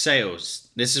is sales.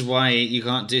 This is why you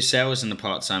can't do sales in the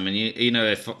part-time. And,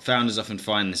 if founders often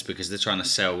find this because they're trying to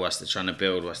sell whilst they're trying to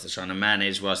build, whilst they're trying to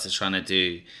manage, whilst they're trying to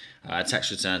do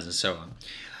tax returns and so on.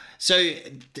 So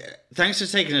thanks for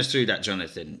taking us through that,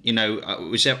 Jonathan.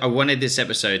 I wanted this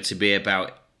episode to be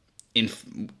about,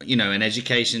 an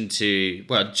education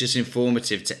just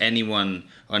informative to anyone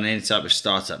on any type of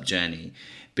startup journey.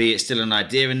 Be it still an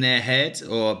idea in their head,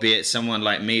 or be it someone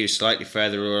like me who's slightly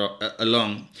further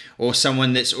along, or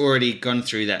someone that's already gone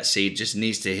through that seed, just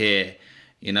needs to hear,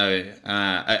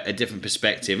 a different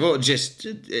perspective, or just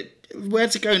where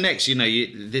to go next.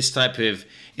 This type of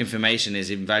information is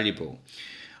invaluable.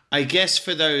 I guess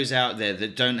for those out there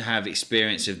that don't have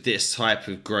experience of this type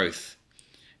of growth,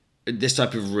 this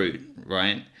type of route,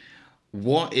 right?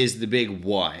 What is the big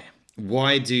why?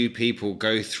 Why do people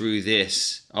go through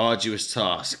this arduous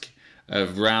task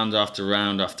of round after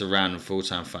round after round of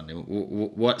full-time funding?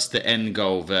 What's the end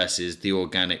goal versus the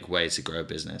organic way to grow a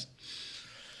business?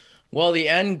 Well, the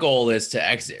end goal is to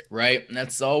exit, right? And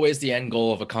that's always the end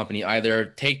goal of a company, either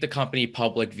take the company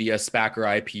public via SPAC or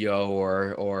IPO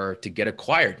or to get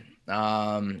acquired,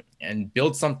 and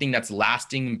build something that's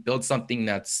lasting, build something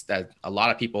that a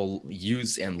lot of people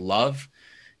use and love,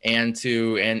 and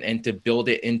to build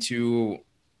it into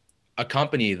a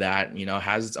company that,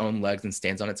 has its own legs and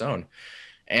stands on its own.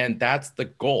 And that's the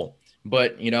goal.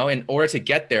 But, in order to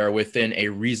get there within a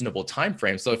reasonable time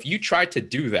frame. So if you try to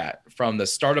do that from the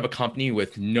start of a company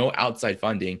with no outside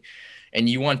funding, and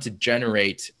you want to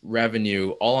generate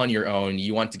revenue all on your own,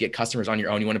 you want to get customers on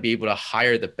your own, you want to be able to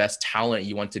hire the best talent,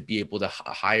 you want to be able to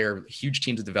hire huge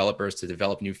teams of developers to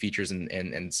develop new features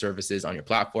and services on your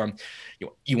platform.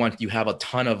 You have a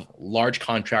ton of large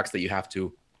contracts that you have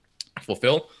to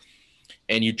fulfill,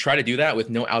 and you try to do that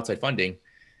with no outside funding.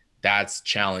 That's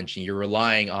challenging. You're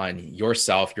relying on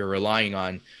yourself. You're relying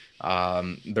on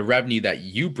the revenue that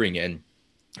you bring in,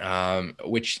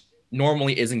 which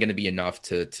normally isn't going to be enough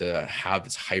to have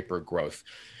this hyper growth.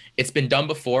 It's been done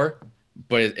before,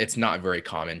 but it's not very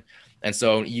common. And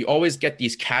so you always get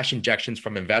these cash injections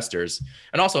from investors.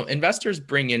 And also investors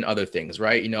bring in other things,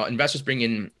 right? Investors bring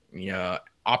in,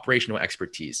 operational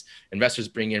expertise. Investors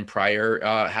bring in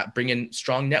bring in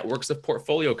strong networks of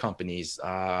portfolio companies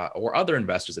or other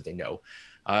investors that they know.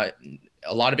 A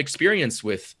lot of experience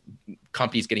with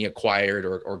companies getting acquired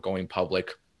or going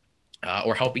public,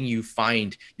 or helping you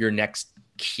find your next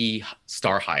key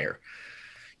star hire.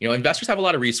 Investors have a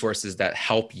lot of resources that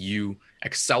help you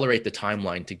accelerate the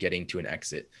timeline to getting to an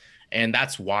exit. And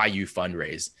that's why you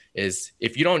fundraise. Is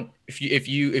if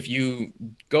you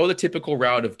go the typical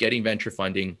route of getting venture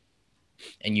funding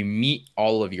and you meet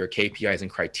all of your KPIs and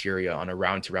criteria on a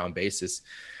round to round basis,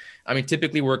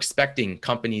 typically we're expecting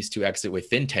companies to exit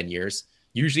within 10 years,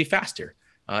 usually faster.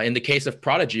 In the case of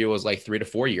Prodigy, it was like 3 to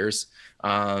 4 years.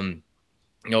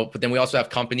 But then we also have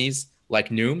companies like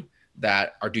Noom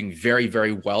that are doing very,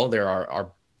 very well. They're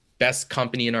our best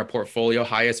company in our portfolio,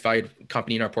 highest valued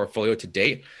company in our portfolio to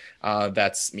date.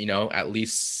 That's, at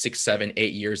least 6, 7,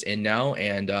 8 years in now.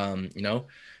 And,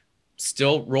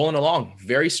 still rolling along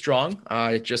very strong.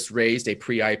 It just raised a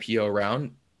pre-IPO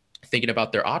round, thinking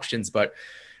about their options, but,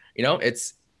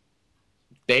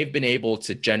 they've been able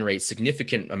to generate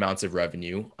significant amounts of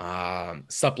revenue,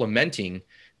 supplementing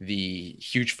the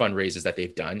huge fundraisers that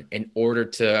they've done in order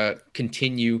to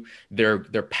continue their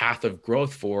path of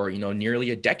growth for,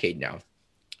 nearly a decade now.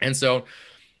 And so,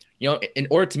 in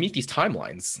order to meet these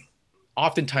timelines,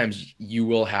 oftentimes you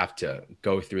will have to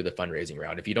go through the fundraising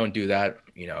route. If you don't do that,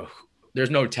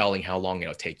 there's no telling how long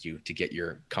it'll take you to get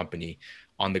your company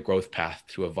on the growth path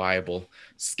to a viable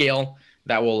scale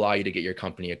that will allow you to get your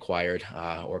company acquired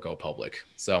or go public.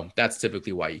 So that's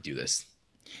typically why you do this.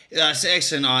 That's an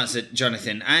excellent answer,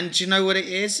 Jonathan. And do you know what it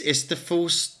is? It's the full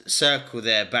circle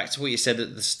there, back to what you said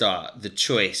at the start, the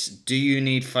choice. Do you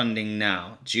need funding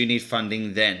now? Do you need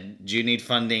funding then? Do you need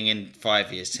funding in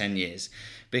 5 years, 10 years?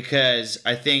 Because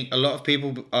I think a lot of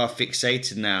people are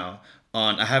fixated now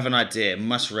on, I have an idea,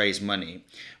 must raise money,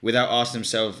 without asking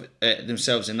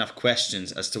themselves enough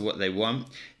questions as to what they want.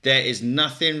 There is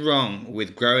nothing wrong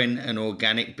with growing an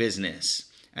organic business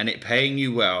and it paying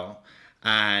you well,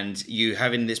 and you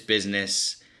having this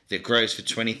business that grows for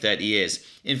 20, 30 years.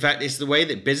 In fact, it's the way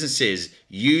that businesses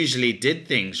usually did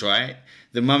things, right?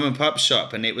 The mum and pop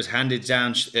shop, and it was handed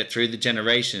down through the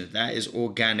generations. That is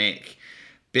organic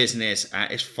business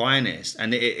at its finest.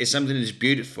 And it's something that's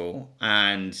beautiful.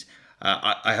 And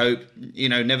I hope,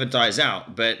 never dies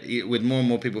out. But with more and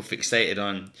more people fixated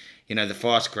on, the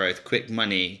fast growth, quick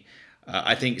money,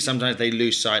 I think sometimes they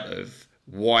lose sight of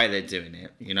why they're doing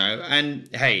it, And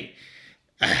hey,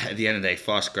 at the end of the day,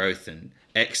 fast growth and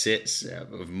exits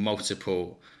of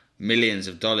multiple millions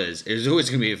of dollars is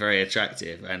always going to be very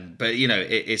attractive. But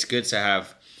it's good to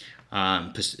have,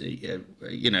 I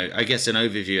guess, an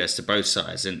overview as to both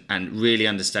sides and really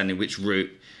understanding which route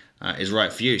is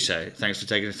right for you. So thanks for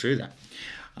taking us through that.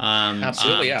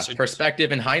 Absolutely, yeah.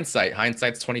 Perspective and hindsight.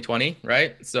 Hindsight's 2020,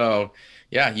 right? So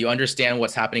yeah, you understand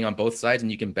what's happening on both sides,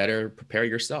 and you can better prepare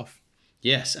yourself.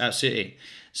 Yes, absolutely.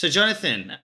 So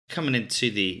Jonathan, coming into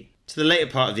the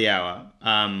later part of the hour,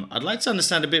 I'd like to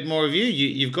understand a bit more of you.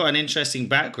 You've got an interesting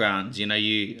background.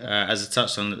 You as I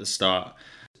touched on at the start,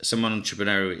 some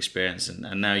entrepreneurial experience,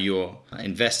 and now you're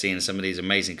investing in some of these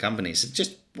amazing companies. So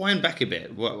just wind back a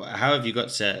bit. How have you got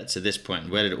to this point?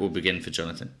 Where did it all begin for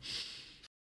Jonathan?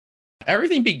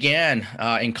 Everything began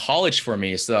in college for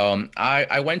me. So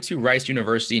I went to Rice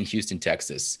University in Houston,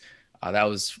 Texas. That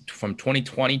was from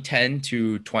 2010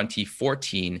 to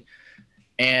 2014.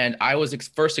 And I was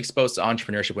first exposed to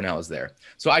entrepreneurship when I was there.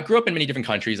 So I grew up in many different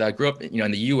countries. I grew up,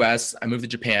 in the US. I moved to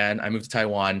Japan. I moved to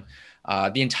Taiwan.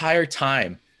 The entire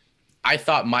time, I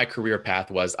thought my career path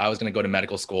was I was going to go to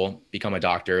medical school, become a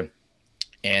doctor,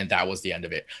 and that was the end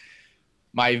of it.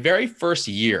 My very first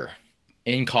year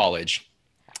in college,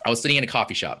 I was sitting in a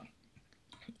coffee shop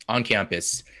on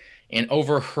campus and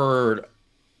overheard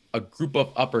a group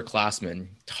of upperclassmen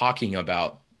talking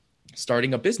about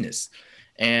starting a business.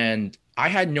 And I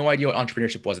had no idea what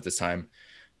entrepreneurship was at this time.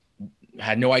 I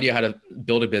had no idea how to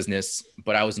build a business,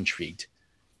 but I was intrigued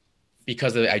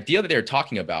because the idea that they were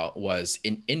talking about was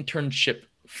an internship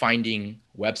finding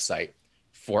website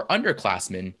for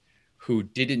underclassmen who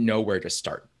didn't know where to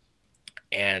start.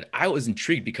 And I was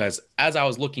intrigued because as I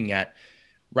was looking at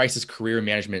Rice's career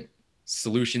management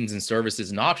solutions and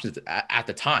services and options at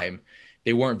the time,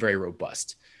 they weren't very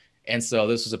robust. And so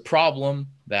this was a problem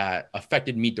that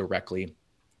affected me directly.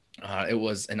 It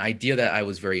was an idea that I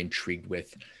was very intrigued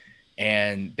with.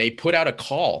 And they put out a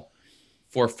call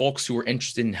for folks who were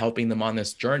interested in helping them on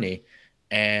this journey.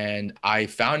 And I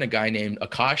found a guy named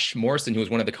Akash Morrison, who was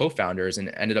one of the co-founders and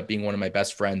ended up being one of my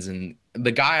best friends. And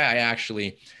the guy I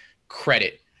actually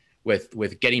credit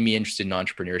with getting me interested in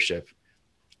entrepreneurship.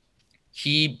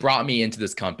 He brought me into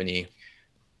this company,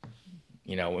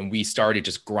 and we started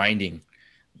just grinding,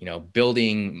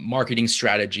 building marketing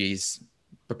strategies,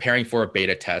 preparing for a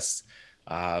beta test,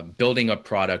 building a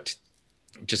product,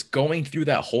 just going through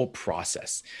that whole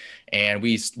process. And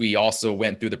we also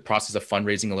went through the process of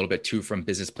fundraising a little bit too, from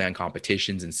business plan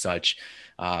competitions and such.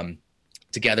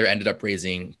 Together ended up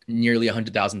raising nearly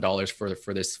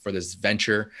 $100,000 for this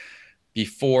venture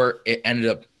before it ended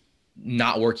up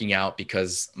not working out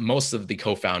because most of the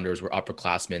co-founders were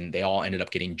upperclassmen. They all ended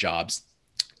up getting job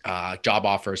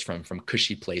offers from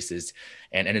cushy places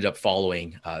and ended up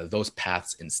following those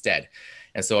paths instead.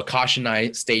 And so Akash and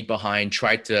I stayed behind,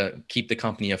 tried to keep the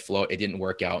company afloat. It didn't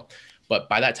work out. But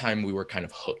by that time, we were kind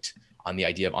of hooked on the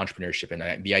idea of entrepreneurship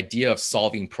and the idea of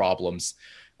solving problems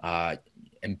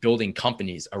and building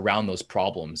companies around those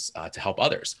problems to help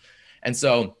others. And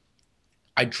so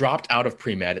I dropped out of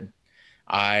pre-med.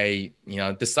 I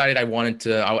decided I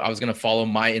was going to follow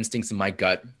my instincts and my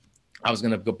gut. I was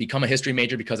going to become a history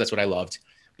major because that's what I loved,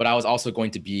 but I was also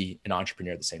going to be an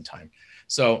entrepreneur at the same time.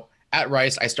 So at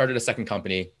Rice, I started a second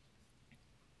company.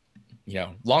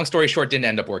 Long story short, didn't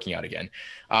end up working out again.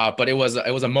 But it was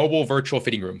a mobile virtual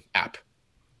fitting room app.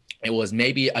 It was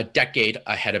maybe a decade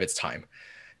ahead of its time.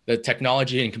 The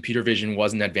technology and computer vision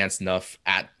wasn't advanced enough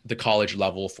at the college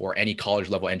level for any college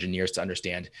level engineers to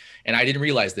understand. And I didn't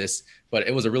realize this, but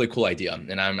it was a really cool idea.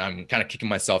 And I'm kind of kicking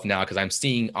myself now because I'm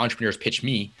seeing entrepreneurs pitch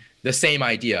me the same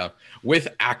idea with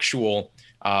an actual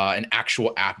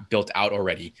app built out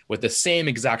already with the same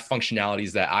exact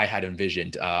functionalities that I had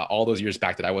envisioned all those years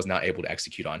back that I was not able to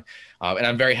execute on. And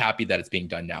I'm very happy that it's being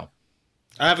done now.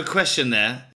 I have a question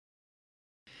there.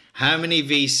 How many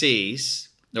VCs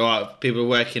or people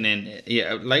working in,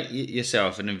 like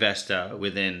yourself, an investor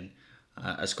within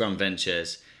a Scrum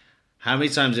Ventures, how many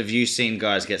times have you seen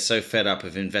guys get so fed up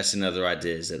of investing in other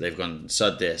ideas that they've gone,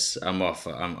 sod this, I'm off,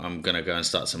 I'm going to go and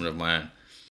start something of my own?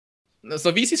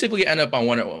 So VCs typically end up on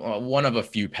one of a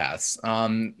few paths.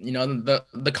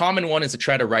 The common one is to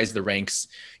try to rise the ranks,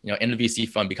 in a VC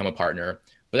fund, become a partner,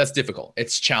 but that's difficult.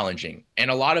 It's challenging.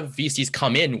 And a lot of VCs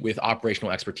come in with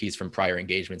operational expertise from prior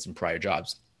engagements and prior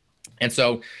jobs. And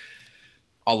so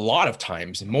a lot of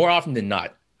times, more often than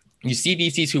not, you see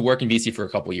VCs who work in VC for a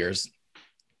couple of years,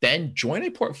 then join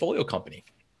a portfolio company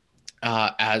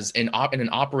as in an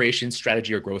operations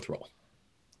strategy or growth role.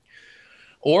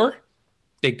 Or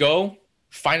they go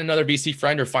find another VC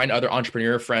friend or find other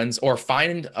entrepreneur friends or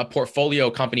find a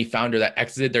portfolio company founder that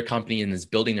exited their company and is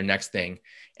building their next thing.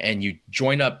 And you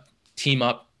join up, team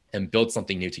up, and build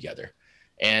something new together.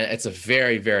 And it's a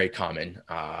very, very common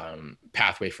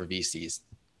pathway for VCs.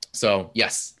 So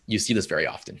yes, you see this very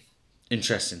often.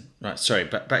 Interesting. Right. Sorry.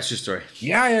 Back to your story.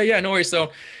 Yeah. No worries.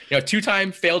 So,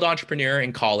 two-time failed entrepreneur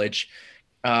in college,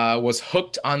 was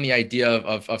hooked on the idea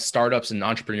of startups and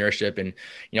entrepreneurship. And,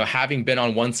 having been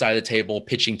on one side of the table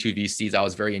pitching to VCs, I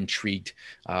was very intrigued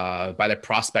by the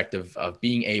prospect of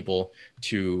being able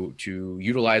to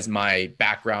utilize my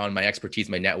background, my expertise,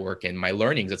 my network, and my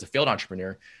learnings as a failed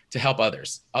entrepreneur to help other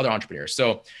entrepreneurs.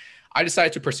 So I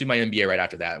decided to pursue my MBA right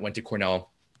after that. I went to Cornell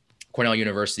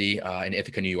University in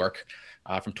Ithaca, New York,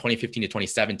 from 2015 to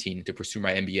 2017 to pursue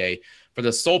my MBA for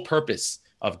the sole purpose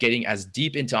of getting as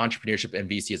deep into entrepreneurship and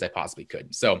VC as I possibly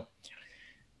could. So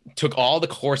took all the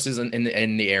courses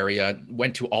in the area,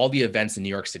 went to all the events in New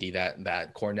York City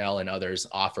that Cornell and others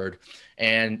offered,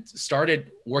 and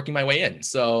started working my way in.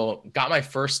 So got my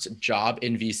first job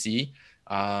in VC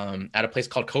at a place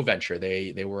called CoVenture.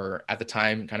 They were at the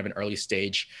time kind of an early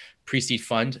stage pre-seed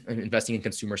fund investing in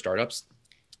consumer startups.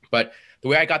 But the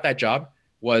way I got that job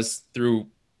was through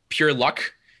pure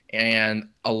luck and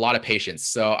a lot of patience.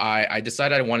 So I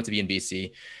decided I wanted to be in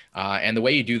VC. And the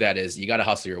way you do that is you got to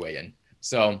hustle your way in.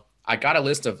 So I got a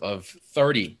list of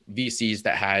 30 VCs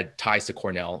that had ties to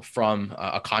Cornell from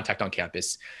a contact on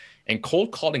campus, and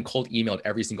cold called and cold emailed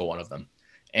every single one of them.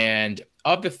 And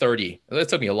of the 30, it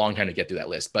took me a long time to get through that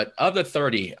list, but of the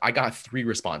 30, I got 3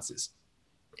 responses.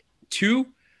 2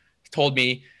 told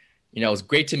me, it was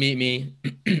great to meet me.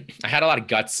 I had a lot of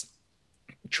guts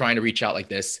trying to reach out like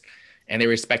this, and they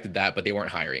respected that, but they weren't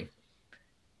hiring.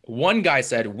 One guy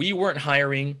said, we weren't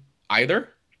hiring either,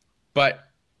 but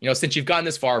since you've gotten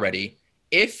this far already,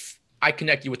 if I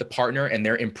connect you with a partner and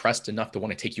they're impressed enough to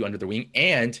want to take you under the wing,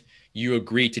 and you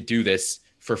agree to do this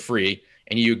for free,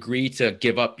 and you agree to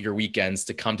give up your weekends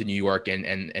to come to New York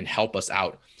and help us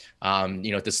out,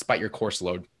 despite your course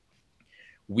load,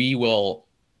 we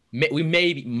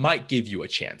might give you a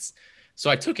chance. So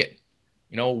I took it.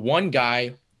 One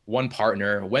guy, one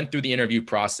partner, went through the interview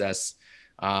process,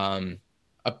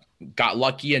 got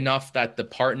lucky enough that the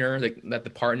partner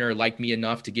liked me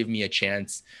enough to give me a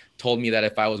chance, told me that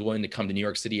if I was willing to come to New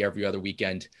York City every other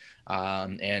weekend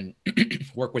and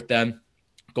work with them,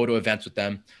 go to events with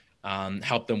them,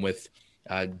 help them with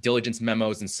diligence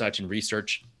memos and such and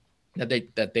research,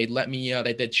 that they'd let me,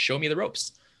 they'd show me the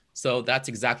ropes. So that's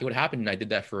exactly what happened. And I did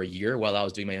that for a year while I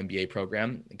was doing my MBA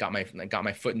program. I got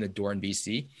my foot in the door in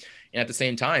VC. And at the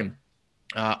same time,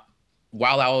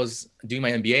 while I was doing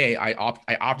my MBA, I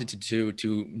opted to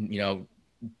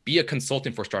be a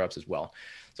consultant for startups as well.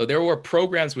 So there were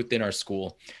programs within our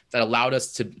school that allowed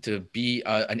us to be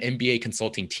an MBA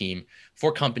consulting team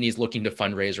for companies looking to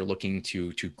fundraise or looking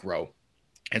to grow.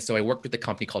 And so I worked with a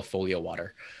company called Folio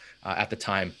Water at the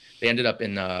time. They ended up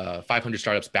in 500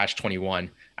 Startups Batch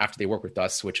 21 after they worked with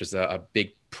us, which was a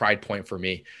big pride point for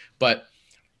me. But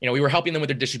we were helping them with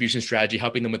their distribution strategy,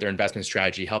 helping them with their investment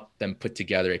strategy, help them put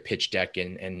together a pitch deck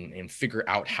and figure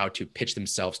out how to pitch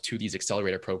themselves to these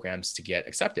accelerator programs to get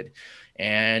accepted.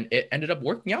 And it ended up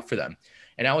working out for them.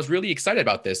 And I was really excited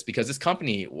about this because this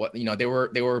company, they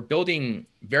were building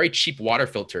very cheap water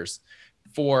filters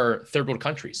for third world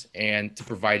countries and to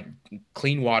provide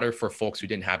clean water for folks who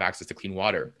didn't have access to clean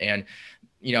water. And,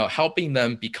 helping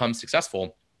them become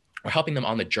successful or helping them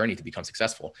on the journey to become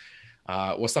successful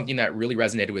was something that really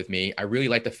resonated with me. I really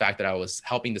liked the fact that I was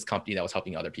helping this company that was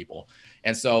helping other people.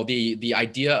 And so the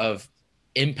idea of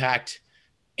impact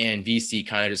and VC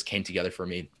kind of just came together for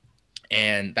me.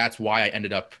 And that's why I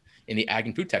ended up in the ag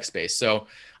and food tech space. So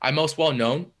I'm most well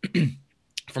known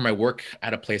for my work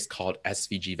at a place called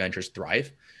SVG Ventures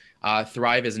Thrive.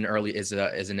 Thrive is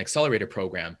an accelerator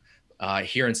program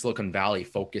here in Silicon Valley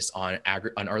focused on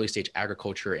early stage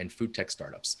agriculture and food tech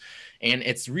startups. And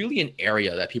it's really an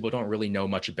area that people don't really know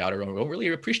much about or don't really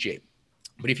appreciate.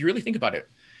 But if you really think about it,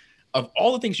 of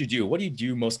all the things you do, what do you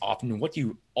do most often and what do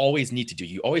you always need to do?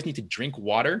 You always need to drink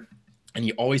water and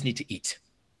you always need to eat.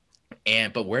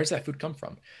 But where does that food come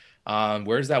from?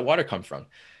 Where does that water come from?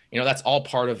 That's all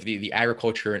part of the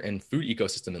agriculture and food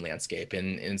ecosystem and landscape.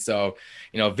 And so,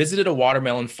 visited a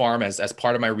watermelon farm as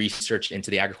part of my research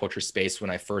into the agriculture space when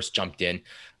I first jumped in,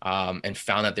 and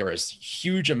found that there was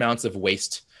huge amounts of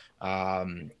waste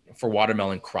for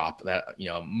watermelon crop, that,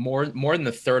 more than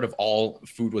a third of all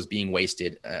food was being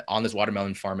wasted on this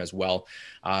watermelon farm as well.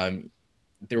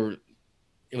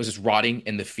 It was just rotting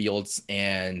in the fields,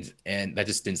 and that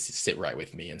just didn't sit right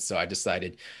with me. And so I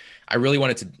decided I really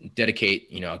wanted to dedicate,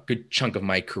 a good chunk of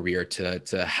my career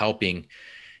to helping,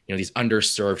 these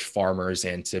underserved farmers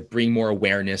and to bring more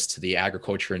awareness to the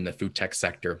agriculture and the food tech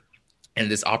sector.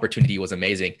 And this opportunity was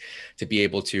amazing to be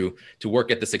able to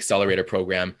work at this accelerator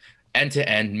program, end to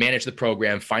end, manage the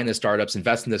program, find the startups,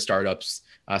 invest in the startups,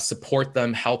 support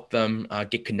them, help them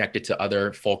get connected to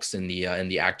other folks in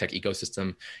the ag tech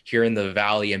ecosystem here in the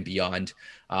Valley and beyond,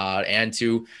 and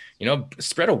to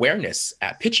spread awareness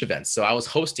at pitch events. So I was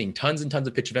hosting tons and tons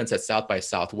of pitch events at South by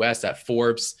Southwest, at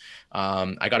Forbes.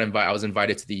 I was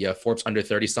invited to the Forbes Under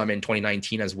 30 Summit in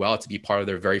 2019 as well to be part of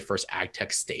their very first ag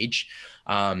tech stage,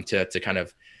 to kind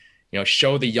of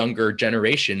show the younger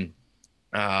generation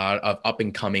of up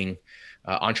and coming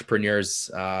entrepreneurs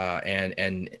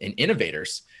and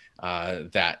innovators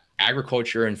that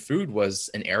agriculture and food was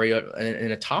an area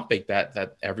and a topic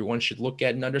that everyone should look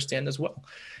at and understand as well.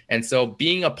 And so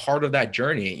being a part of that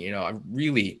journey, I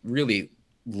really, really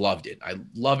loved it. I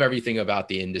love everything about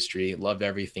the industry, loved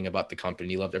everything about the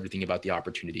company, loved everything about the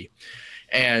opportunity.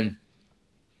 And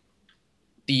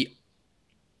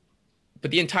but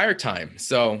the entire time,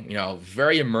 so,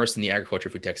 very immersed in the agriculture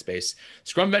food tech space,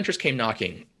 Scrum Ventures came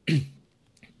knocking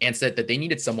and said that they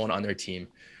needed someone on their team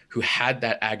who had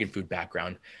that ag and food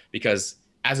background, because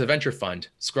as a venture fund,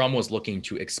 Scrum was looking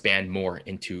to expand more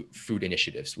into food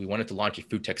initiatives. We wanted to launch a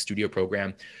food tech studio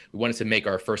program. We wanted to make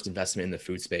our first investment in the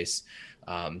food space.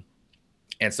 And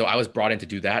so I was brought in to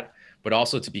do that, but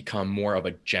also to become more of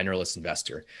a generalist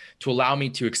investor, to allow me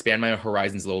to expand my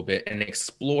horizons a little bit and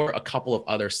explore a couple of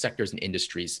other sectors and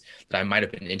industries that I might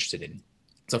have been interested in.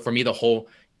 So for me, the whole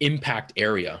impact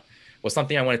area was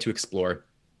something I wanted to explore.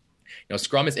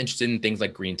 Scrum is interested in things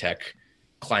like green tech,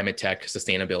 climate tech,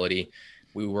 sustainability.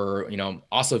 We were,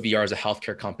 also VR as a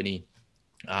healthcare company.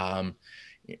 I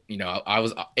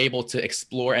was able to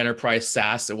explore enterprise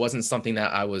SaaS. It wasn't something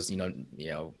that I was,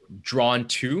 drawn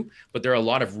to, but there are a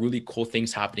lot of really cool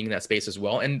things happening in that space as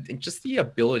well. And just the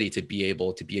ability to be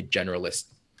able to be a generalist,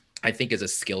 I think, is a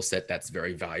skill set that's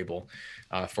very valuable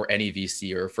for any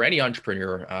VC or for any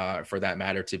entrepreneur, for that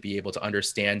matter, to be able to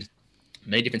understand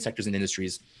many different sectors and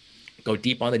industries, go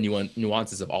deep on the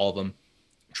nuances of all of them,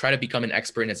 try to become an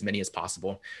expert in as many as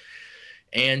possible,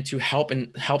 and to help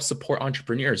support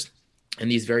entrepreneurs in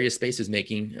these various spaces,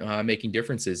 making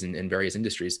differences in various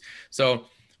industries. So,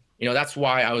 that's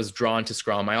why I was drawn to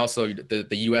Scrum. I also, the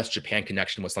US Japan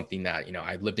connection was something that,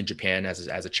 I lived in Japan as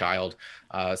a child,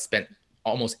 spent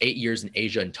almost 8 years in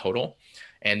Asia in total.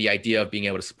 And the idea of being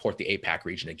able to support the APAC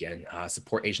region again,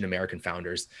 support Asian American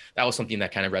founders, that was something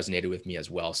that kind of resonated with me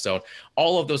as well. So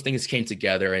all of those things came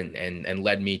together and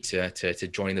led me to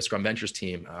joining the Scrum Ventures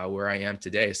team, where I am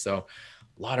today. So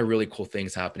a lot of really cool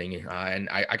things happening. And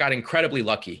I got incredibly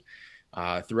lucky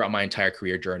throughout my entire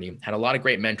career journey. Had a lot of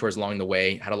great mentors along the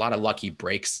way, had a lot of lucky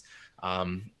breaks,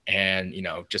 and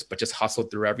just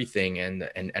hustled through everything and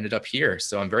ended up here.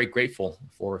 So I'm very grateful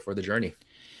for the journey.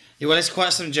 Yeah, well, it's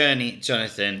quite some journey,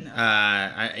 Jonathan.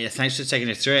 Thanks for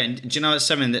taking us through it. And do you know what's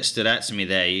something that stood out to me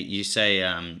there? You say,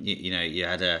 you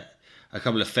had a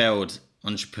couple of failed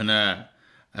entrepreneur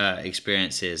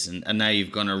experiences, and now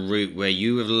you've gone a route where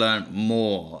you have learned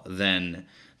more than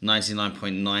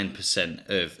 99.9%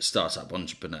 of startup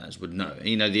entrepreneurs would know.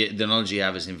 The knowledge you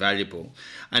have is invaluable.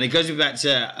 And it goes me back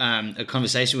to a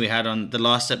conversation we had on the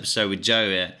last episode with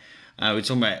Joe. We're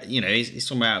talking about, he's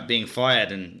talking about being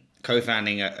fired and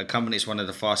co-founding a company that's one of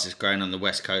the fastest growing on the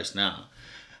West Coast now.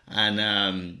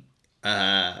 And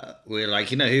we're like,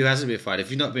 who hasn't been fired?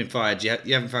 If you've not been fired, you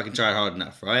haven't fucking tried hard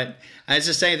enough, right? And it's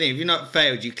the same thing. If you've not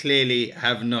failed, you clearly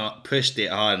have not pushed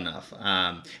it hard enough.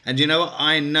 And you know what?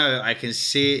 I know, I can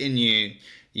see it in you.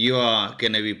 You are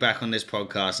going to be back on this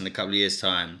podcast in a couple of years'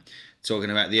 time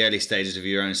talking about the early stages of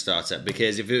your own startup.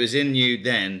 Because if it was in you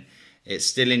then, it's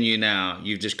still in you now.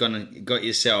 You've just got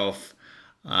yourself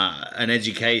an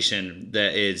education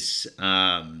that is,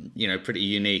 pretty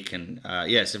unique. And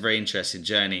it's a very interesting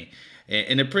journey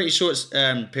in a pretty short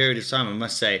period of time, I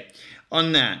must say.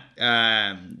 On that,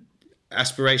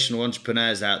 aspirational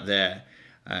entrepreneurs out there,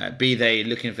 be they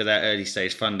looking for that early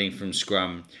stage funding from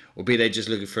Scrum, or be they just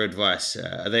looking for advice,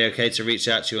 are they okay to reach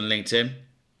out to you on LinkedIn?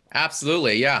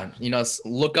 Absolutely, yeah.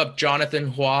 Look up Jonathan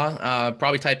Hua.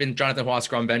 Probably type in Jonathan Hua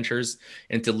Scrum Ventures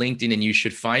into LinkedIn, and you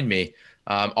should find me.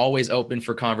 Always open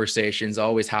for conversations.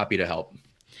 Always happy to help.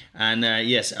 And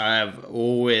yes, I have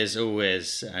always going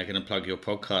to plug your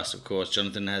podcast. Of course,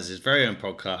 Jonathan has his very own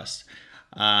podcast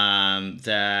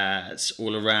that's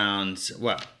all around.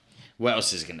 Well, what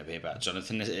else is it going to be about,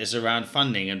 Jonathan? It's around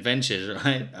funding and ventures,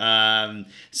 right?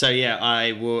 So yeah,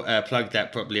 I will plug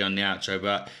that properly on the outro.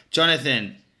 But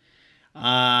Jonathan,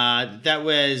 that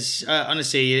was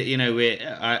honestly,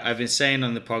 I've been saying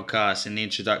on the podcast in the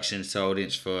introductions to the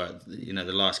audience for the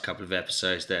last couple of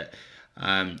episodes that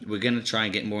we're going to try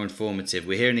and get more informative.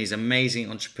 We're hearing these amazing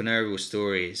entrepreneurial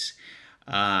stories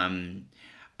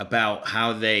about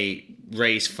how they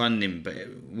raise funding, but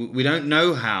we don't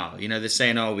know how. They're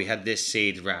saying, oh, we had this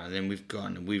seed round, then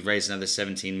we've raised another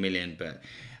 17 million, but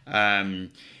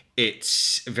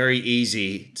it's very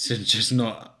easy to just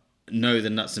not know the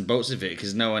nuts and bolts of it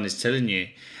because no one is telling you.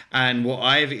 And what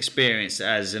I've experienced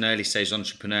as an early stage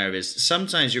entrepreneur is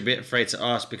sometimes you're a bit afraid to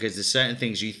ask because there's certain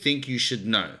things you think you should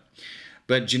know.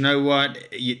 But do you know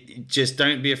what? You just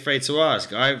don't be afraid to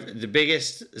ask. The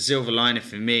biggest silver lining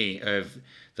for me of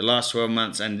the last 12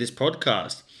 months and this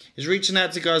podcast is reaching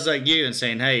out to guys like you and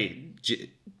saying, hey, do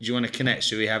you want to connect?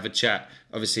 Should we have a chat?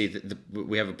 Obviously,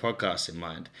 we have a podcast in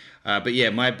mind. But yeah,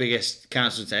 my biggest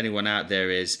counsel to anyone out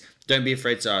there is don't be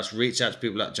afraid to ask. Reach out to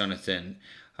people like Jonathan.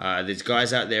 There's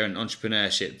guys out there in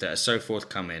entrepreneurship that are so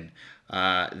forthcoming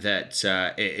that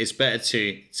it's better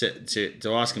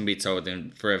to ask and be told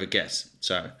than forever guess.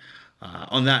 So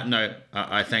on that note,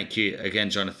 I thank you again,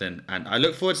 Jonathan, and I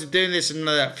look forward to doing this in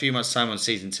another few months' time on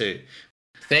season 2.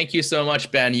 Thank you so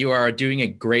much, Ben. You are doing a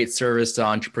great service to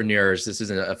entrepreneurs. This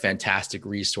is a fantastic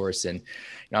resource, and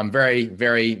I'm very,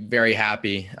 very, very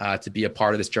happy to be a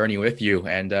part of this journey with you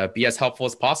and be as helpful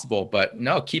as possible. But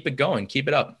no, keep it going. Keep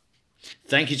it up.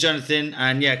 Thank you, Jonathan.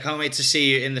 And yeah, can't wait to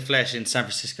see you in the flesh in San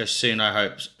Francisco soon, I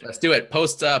hope. Let's do it.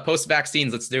 Post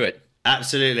vaccines. Let's do it.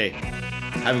 Absolutely.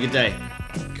 Have a good day.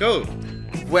 Cool.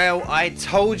 Well, I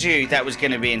told you that was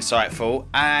going to be insightful,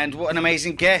 and what an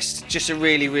amazing guest. Just a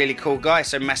really, really cool guy,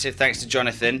 so massive thanks to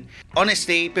Jonathan.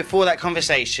 Honestly, before that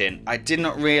conversation, I did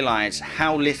not realise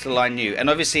how little I knew, and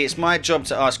obviously it's my job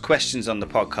to ask questions on the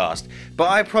podcast, but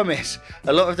I promise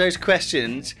a lot of those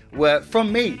questions were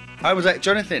from me. I was like,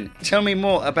 Jonathan, tell me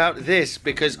more about this,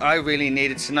 because I really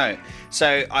needed to know.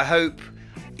 So I hope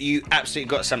you absolutely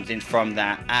got something from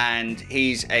that, and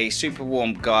he's a super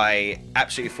warm guy,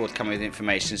 absolutely forthcoming with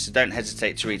information, so don't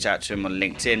hesitate to reach out to him on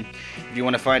LinkedIn. If you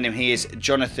want to find him, he is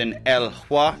Jonathan L.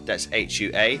 Hua, that's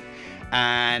Hua,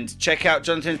 and check out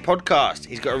Jonathan's podcast.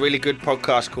 He's got a really good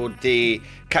podcast called the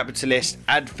Capitalist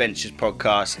Adventures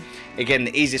Podcast. Again,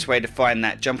 the easiest way to find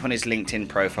that, jump on his LinkedIn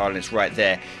profile and it's right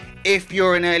there. If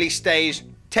you're an early stage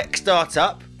tech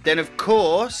startup, then of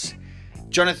course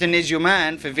Jonathan is your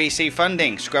man for VC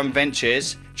funding. Scrum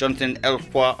Ventures, Jonathan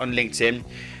Elpois on LinkedIn.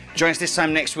 Join us this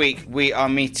time next week. We are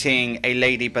meeting a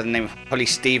lady by the name of Holly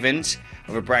Stevens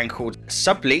of a brand called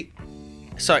Subly.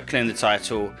 Cycling the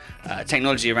title,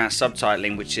 technology around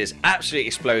subtitling, which has absolutely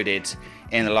exploded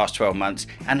in the last 12 months.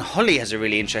 And Holly has a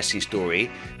really interesting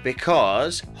story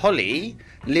because Holly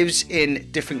lives in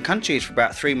different countries for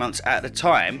about 3 months at a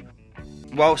time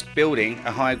whilst building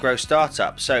a high growth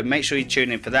startup. So make sure you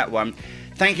tune in for that one.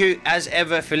 Thank you as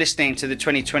ever for listening to the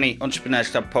 2020 Entrepreneurs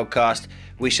Club podcast.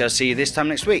 We shall see you this time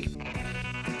next week.